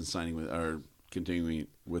interest in signing with or continuing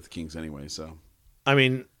with the Kings anyway. So, I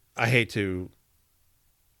mean, I hate to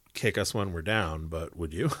kick us when we're down, but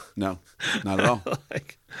would you? no, not at all.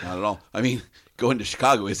 Not at all. I mean, going to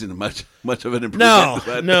Chicago isn't much of an improvement.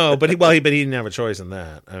 But he didn't have a choice in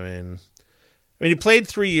that. I mean, he played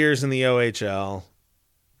 3 years in the OHL.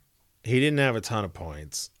 He didn't have a ton of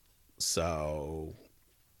points, so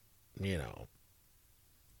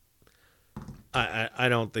I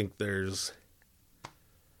don't think there's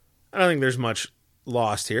much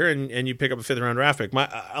lost here, and you pick up a 5th round draft pick.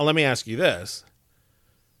 Let me ask you this.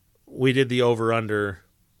 We did the over-under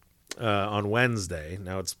on Wednesday.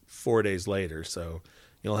 Now it's 4 days later, so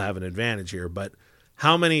you'll have an advantage here. But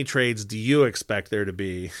how many trades do you expect there to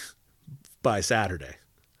be by Saturday?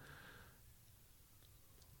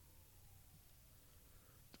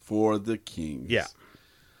 For the Kings. Yeah.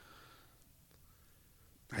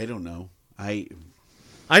 I don't know. I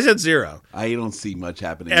said 0. I don't see much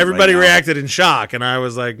happening. Everybody right now. reacted in shock, and I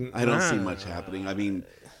was like, I don't see much happening. I mean,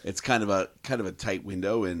 it's kind of a tight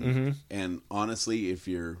window, and and honestly, if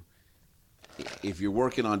you're if you're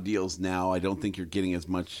working on deals now, I don't think you're getting as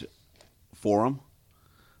much for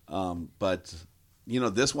them. But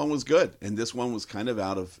this one was good, and this one was kind of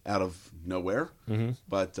out of nowhere. Mm-hmm.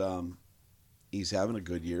 But he's having a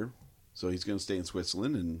good year, so he's going to stay in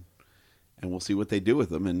Switzerland, and we'll see what they do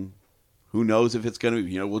with him. And who knows if it's going to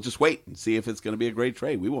be? We'll just wait and see if it's going to be a great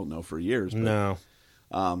trade. We won't know for years. But, No,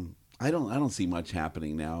 I don't see much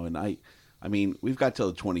happening now, and I mean we've got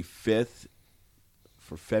till the 25th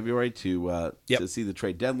for February to see the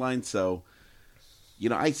trade deadline. So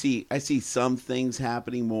I see some things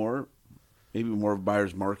happening more. Maybe more of a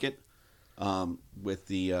buyer's market with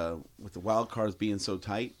the wild cards being so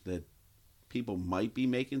tight that people might be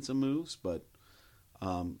making some moves, but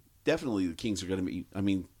definitely the Kings are going to be. I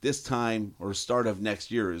mean, this time or start of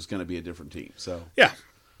next year is going to be a different team. So yeah,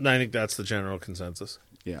 I think that's the general consensus.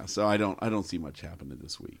 Yeah, so I don't see much happening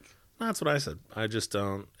this week. That's what I said. I just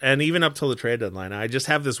don't. And even up till the trade deadline, I just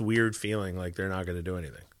have this weird feeling like they're not going to do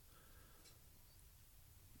anything.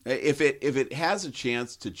 If it has a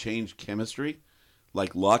chance to change chemistry,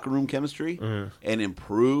 like locker room chemistry, and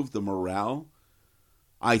improve the morale,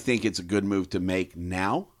 I think it's a good move to make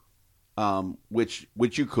now. Which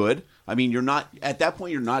you could. I mean, you're not at that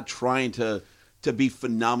point. You're not trying to be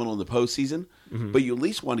phenomenal in the postseason, but you at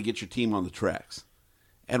least want to get your team on the tracks.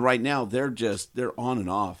 And right now, they're on and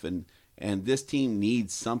off, and this team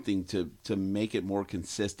needs something to make it more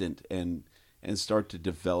consistent and start to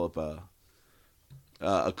develop a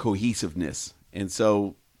cohesiveness. And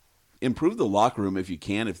so improve the locker room if you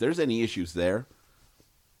can. If there's any issues there,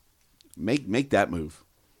 make that move.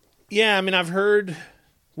 Yeah, I mean,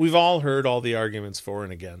 we've all heard all the arguments for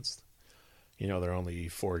and against. They're only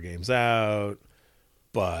 4 games out,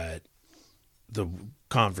 but the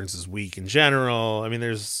conference is weak in general. I mean,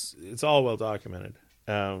 it's all well documented.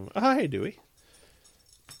 Hey, Dewey.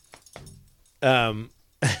 No,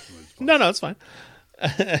 it's fine.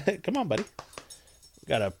 Come on, buddy.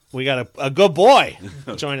 We got a good boy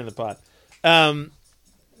joining the pod.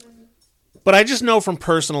 But I just know from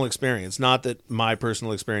personal experience, not that my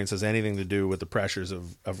personal experience has anything to do with the pressures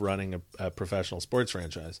of running a professional sports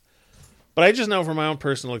franchise, but I just know from my own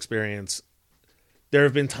personal experience, there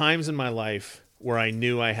have been times in my life where I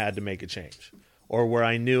knew I had to make a change, or where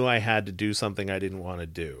I knew I had to do something I didn't want to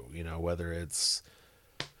do, whether it's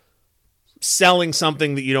selling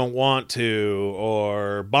something that you don't want to,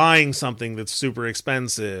 or buying something that's super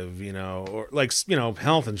expensive, or like,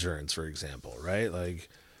 health insurance, for example, right? Like,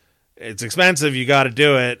 it's expensive, you got to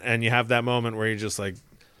do it, and you have that moment where you're just like,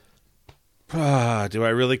 do I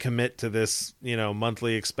really commit to this,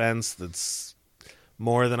 monthly expense that's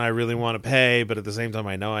more than I really want to pay, but at the same time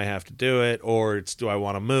I know I have to do it? Or it's, do I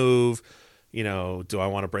want to move? Do I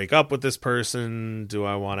want to break up with this person? Do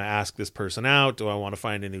I want to ask this person out? Do I want to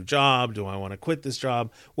find a new job? Do I want to quit this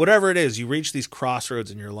job? Whatever it is, you reach these crossroads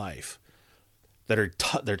in your life that are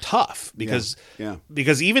they're tough because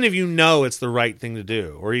even if you know it's the right thing to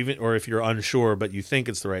do, or if you're unsure but you think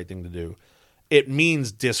it's the right thing to do, it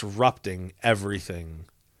means disrupting everything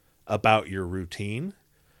about your routine,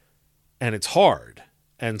 and it's hard.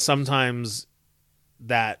 And sometimes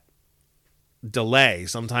that delay,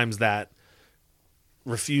 sometimes that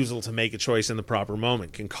refusal to make a choice in the proper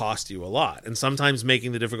moment can cost you a lot. And sometimes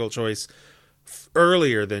making the difficult choice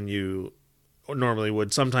earlier than you normally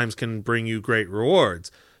would sometimes can bring you great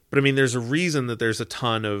rewards. But I mean, there's a reason that there's a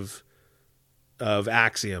ton of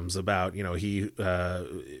axioms about,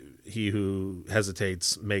 he who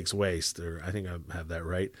hesitates makes waste, or I think I have that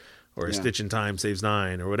right, or a stitch in time saves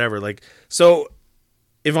 9, or whatever. Like, so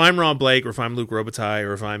if I'm Rob Blake, or if I'm Luc Robitaille,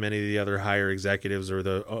 or if I'm any of the other higher executives, or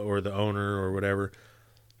the owner, or whatever,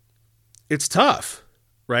 it's tough,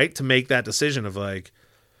 right, to make that decision of like,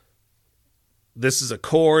 this is a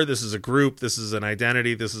core, this is a group, this is an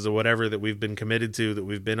identity, this is a whatever that we've been committed to, that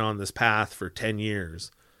we've been on this path for 10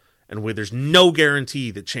 years. And where there's no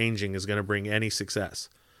guarantee that changing is going to bring any success,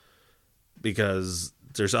 because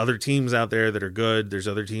there's other teams out there that are good. There's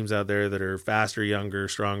other teams out there that are faster, younger,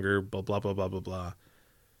 stronger, blah, blah, blah, blah, blah, blah.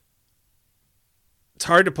 It's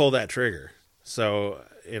hard to pull that trigger. So,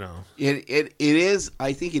 It is,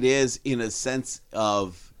 I think it is, in a sense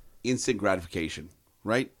of instant gratification,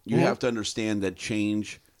 right? You have to understand that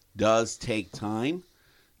change does take time,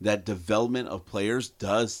 that development of players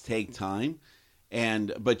does take time,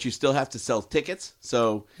 but you still have to sell tickets.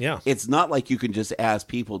 So it's not like you can just ask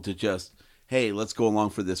people to just, hey, let's go along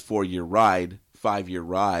for this 4-year ride, 5-year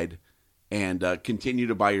ride, and continue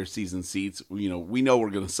to buy your season seats. We know we're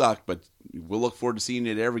going to suck, but we'll look forward to seeing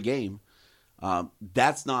you at every game.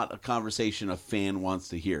 That's not a conversation a fan wants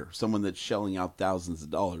to hear. Someone that's shelling out thousands of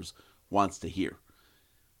dollars wants to hear.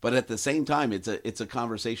 But at the same time, it's a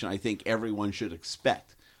conversation I think everyone should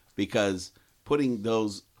expect, because putting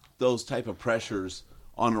those type of pressures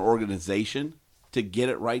on an organization to get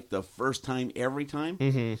it right the first time every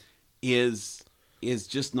time is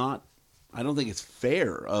just not. I don't think it's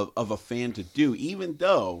fair of a fan to do, even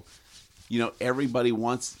though, everybody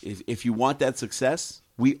wants, if you want that success,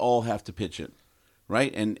 we all have to pitch in,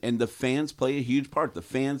 right? And the fans play a huge part. The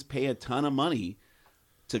fans pay a ton of money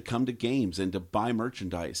to come to games and to buy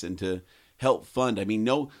merchandise and to help fund. I mean,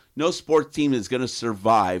 no sports team is going to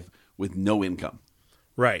survive with no income.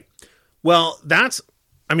 Right. Well, now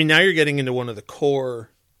you're getting into one of the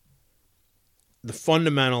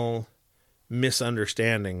fundamental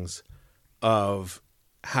misunderstandings of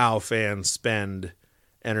how fans spend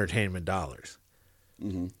entertainment dollars.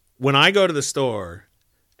 Mm-hmm. When I go to the store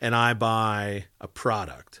and I buy a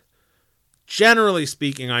product, generally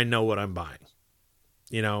speaking, I know what I'm buying.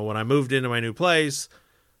 When I moved into my new place,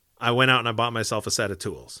 I went out and I bought myself a set of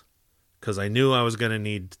tools because I knew I was going to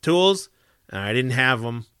need tools and I didn't have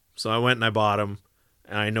them. So I went and I bought them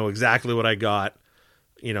and I know exactly what I got.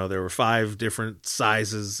 There were 5 different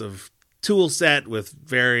sizes of tool set with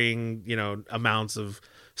varying, amounts of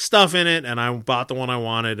stuff in it. And I bought the one I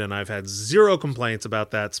wanted and I've had 0 complaints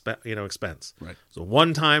about that, expense. Right. It's a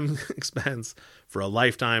one-time expense for a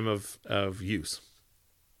lifetime of use.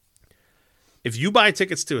 If you buy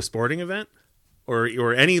tickets to a sporting event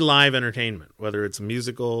or any live entertainment, whether it's a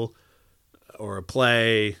musical or a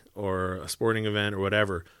play or a sporting event or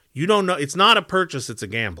whatever, you don't know. It's not a purchase. It's a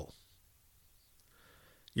gamble.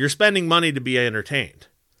 You're spending money to be entertained.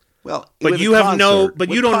 Well, but you don't know.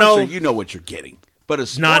 You know what you're getting. But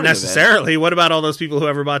a not necessarily. What about all those people who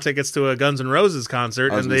ever bought tickets to a Guns N' Roses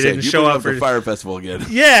concert and they didn't show up for Fire Festival again?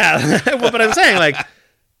 Yeah. Well, but I'm saying,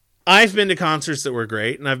 I've been to concerts that were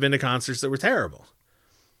great and I've been to concerts that were terrible.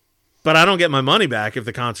 But I don't get my money back if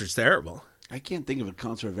the concert's terrible. I can't think of a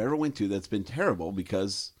concert I've ever went to that's been terrible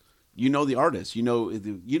because you know the artist.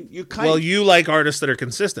 You like artists that are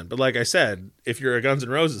consistent. But like I said, if you're a Guns N'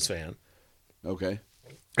 Roses fan, okay,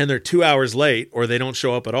 and they're 2 hours late, or they don't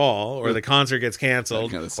show up at all, or the concert gets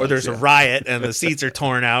canceled, or there's a riot and the seats are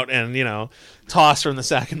torn out and tossed from the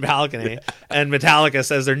second balcony, and Metallica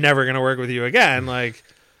says they're never going to work with you again,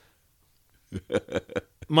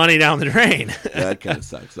 money down the drain. That kind of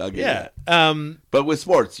sucks. I'll get that. But with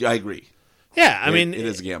sports, I agree. Yeah, I mean, it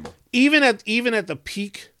is a gamble. Even at the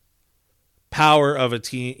peak power of a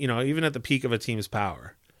team, even at the peak of a team's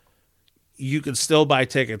power, you could still buy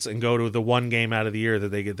tickets and go to the one game out of the year that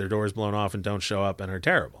they get their doors blown off and don't show up and are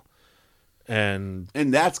terrible. And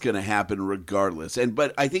that's going to happen regardless.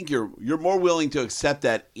 But I think you're more willing to accept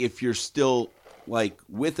that if you're still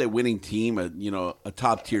with a winning team, a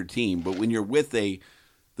top tier team. But when you're with the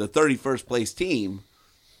 31st place team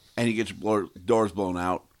and you get your doors blown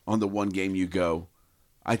out on the one game you go,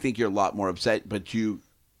 I think you're a lot more upset. But you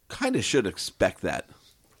kind of should expect that.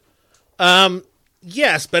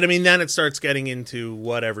 Yes, but I mean, then it starts getting into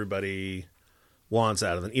what everybody wants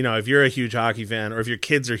out of it. If you're a huge hockey fan, or if your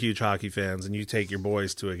kids are huge hockey fans, and you take your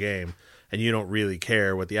boys to a game, and you don't really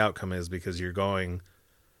care what the outcome is because you're going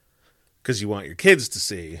because you want your kids to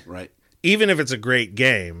see. Right. Even if it's a great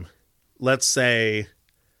game, let's say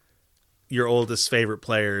your oldest favorite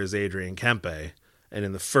player is Adrian Kempe, and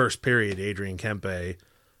in the first period, Adrian Kempe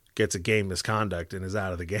gets a game misconduct and is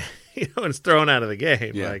out of the game, and is thrown out of the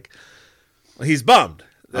game. Yeah. He's bummed.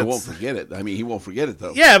 I won't forget it. I mean, he won't forget it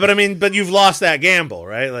though. Yeah, but you've lost that gamble,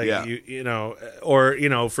 right? Yeah.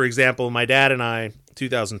 For example, my dad and I,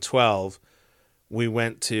 2012, we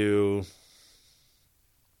went to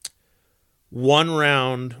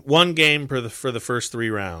one game for the first 3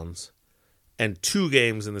 rounds, and 2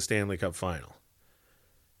 games in the Stanley Cup final.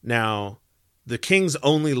 Now, the Kings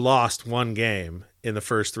only lost 1 game in the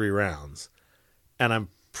first 3 rounds, and I'm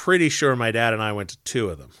pretty sure my dad and I went to 2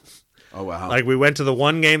 of them. Oh, wow. We went to the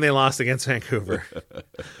 1 game they lost against Vancouver.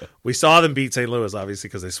 We saw them beat St. Louis, obviously,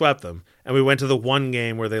 because they swept them. And we went to the 1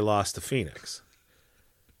 game where they lost to Phoenix.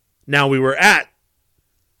 Now, we were at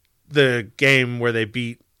the game where they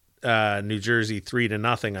beat New Jersey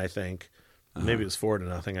 3-0, I think. Maybe it was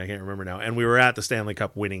 4-0. I can't remember now. And we were at the Stanley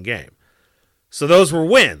Cup winning game. So those were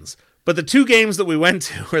wins. But the 2 games that we went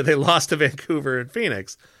to where they lost to Vancouver and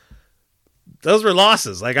Phoenix, those were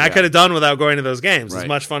losses. I could have done without going to those games. Right. As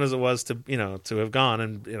much fun as it was to have gone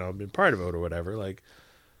and been part of it or whatever.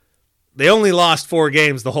 They only lost 4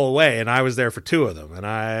 games the whole way, and I was there for 2 of them, and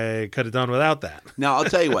I could have done without that. Now I'll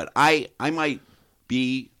tell you what, I might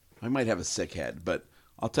have a sick head, but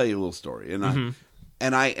I'll tell you a little story, and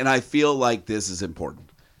I feel like this is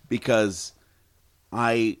important because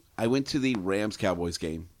I went to the Rams Cowboys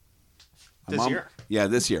game, This year? Yeah,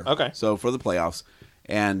 this year. Okay. So for the playoffs.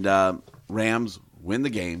 And Rams win the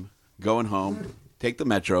game, going home, take the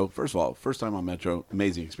Metro. First of all, first time on Metro,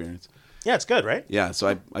 amazing experience. Yeah, it's good, right? Yeah,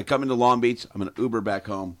 so I come into Long Beach. I'm going to Uber back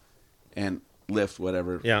home and Lyft,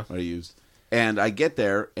 whatever I used. And I get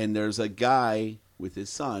there, and there's a guy with his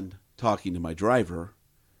son talking to my driver.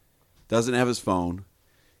 Doesn't have his phone.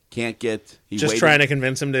 Can't get... Just trying to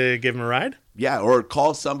convince him to give him a ride? Yeah, or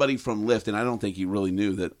call somebody from Lyft, and I don't think he really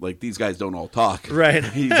knew that, like, these guys don't all talk. Right.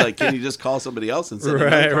 He's like, can you just call somebody else and send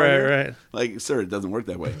another car here? Right. Like, sir, it doesn't work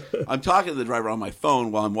that way. I'm talking to the driver on my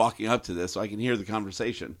phone while I'm walking up to this so I can hear the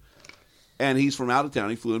conversation. And he's from out of town.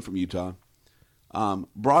 He flew in from Utah.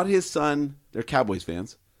 Brought his son, they're Cowboys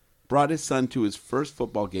fans, brought his son to his first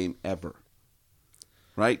football game ever.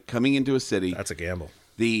 Right? Coming into a city. That's a gamble.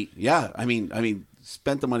 I mean,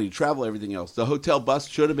 spent the money to travel, everything else. The hotel bus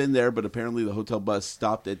should have been there, but apparently the hotel bus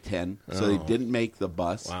stopped at 10, so they didn't make the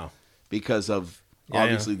bus. Wow. Because of,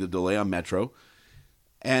 obviously, the delay on Metro.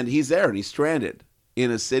 And he's there, and he's stranded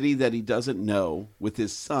in a city that he doesn't know with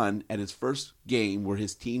his son at his first game where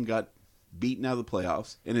his team got beaten out of the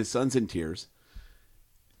playoffs, and his son's in tears.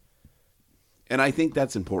 And I think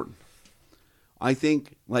that's important. I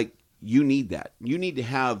think, like, you need that. You need to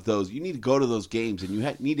have those. You need to go to those games, and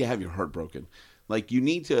you need to have your heart broken. Like, you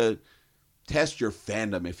need to test your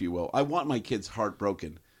fandom, if you will. I want my kids' heart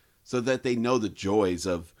broken so that they know the joys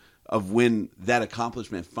of when that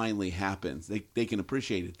accomplishment finally happens. They can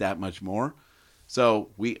appreciate it that much more. So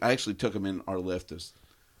I actually took them in our Lyft.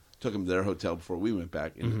 Took them to their hotel before we went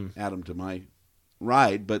back and add them to my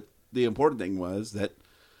ride. But the important thing was that,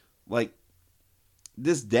 like,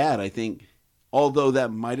 this dad, I think, although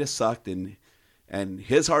that might have sucked and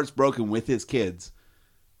his heart's broken with his kids,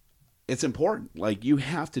 it's important. Like, you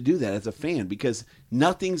have to do that as a fan because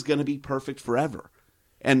nothing's going to be perfect forever.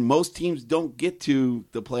 And most teams don't get to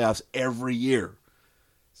the playoffs every year.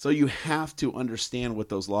 So you have to understand what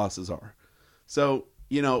those losses are. So,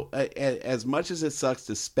 you know, as much as it sucks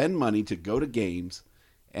to spend money to go to games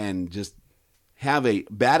and just have a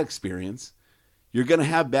bad experience, you're going to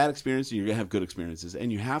have bad experiences and you're going to have good experiences.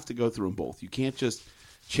 And you have to go through them both. You can't just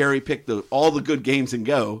cherry pick all the good games and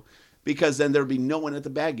go, because then there'd be no one at the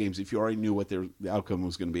bad games if you already knew what the outcome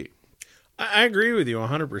was going to be. I agree with you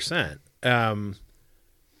 100%.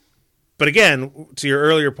 But again, to your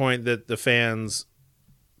earlier point that the fans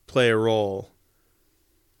play a role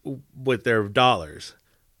with their dollars.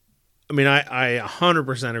 I mean, I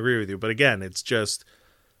 100% agree with you. But again, it's just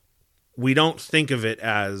we don't think of it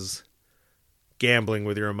as gambling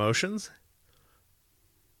with your emotions.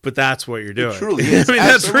 But that's what you're doing. It truly is. I mean,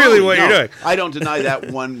 that's really what you're doing. I don't deny that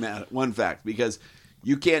one fact, because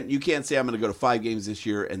you can't say I'm going to go to 5 games this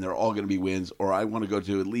year and they're all going to be wins, or I want to go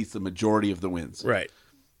to at least the majority of the wins. Right.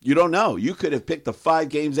 You don't know. You could have picked the 5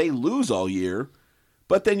 games they lose all year,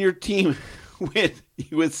 but then your team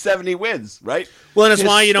with 70 wins, right? Well, and it's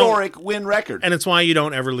why you don't historic win record, and it's why you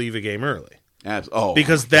don't ever leave a game early.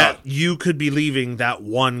 Because you could be leaving that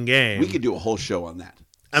one game. We could do a whole show on that.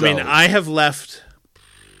 I mean, I have left.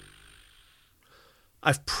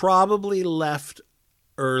 I've probably left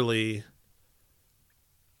early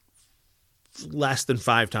less than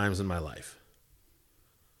 5 times in my life.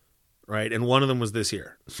 Right? And one of them was this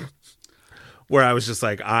year where I was just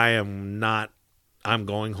like, I'm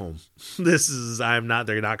going home.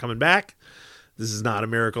 They're not coming back. This is not a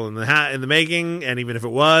miracle in the making. And even if it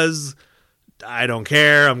was, I don't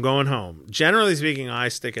care. I'm going home. Generally speaking, I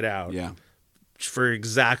stick it out. Yeah. For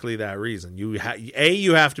exactly that reason. You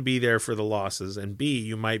have to be there for the losses, and B,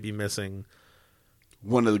 you might be missing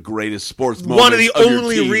one of the greatest sports moments. One of the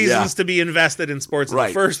only reasons to be invested in sports in the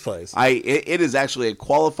first place. It is actually a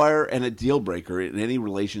qualifier and a deal breaker in any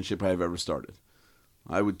relationship I've ever started.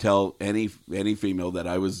 I would tell any female that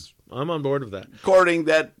I'm on board with that. Courting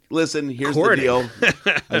that. Listen, here's the deal.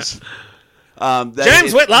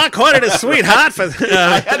 James Whitlock courted his sweetheart for.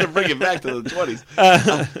 I had to bring it back to the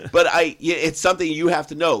 20s, but it's something you have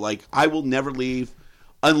to know. Like, I will never leave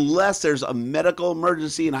unless there's a medical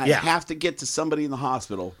emergency and I have to get to somebody in the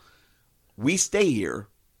hospital. We stay here,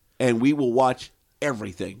 and we will watch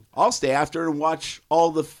everything. I'll stay after and watch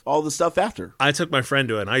all the stuff after. I took my friend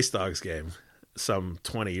to an Ice Dogs game some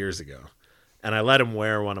 20 years ago, and I let him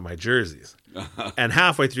wear one of my jerseys. And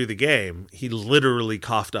halfway through the game, he literally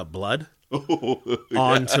coughed up blood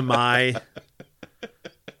onto my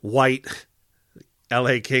white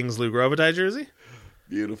LA Kings Lou Robitaille jersey.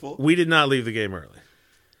 Beautiful. We did not leave the game early.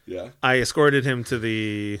 Yeah. I escorted him to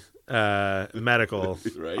the medical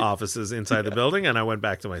offices inside the building, and I went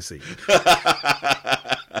back to my seat.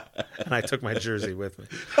 And I took my jersey with me.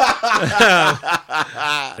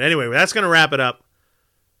 Anyway, that's going to wrap it up.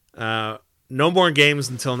 no more games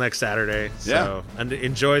until next Saturday. So and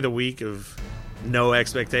enjoy the week of no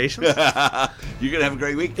expectations. You're gonna have a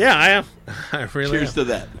great week. Yeah, I am. I really Cheers am. to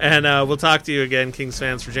that. And we'll talk to you again, Kings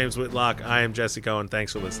fans. For James Whitlock, I am Jesse Cohen.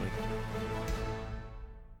 Thanks for listening.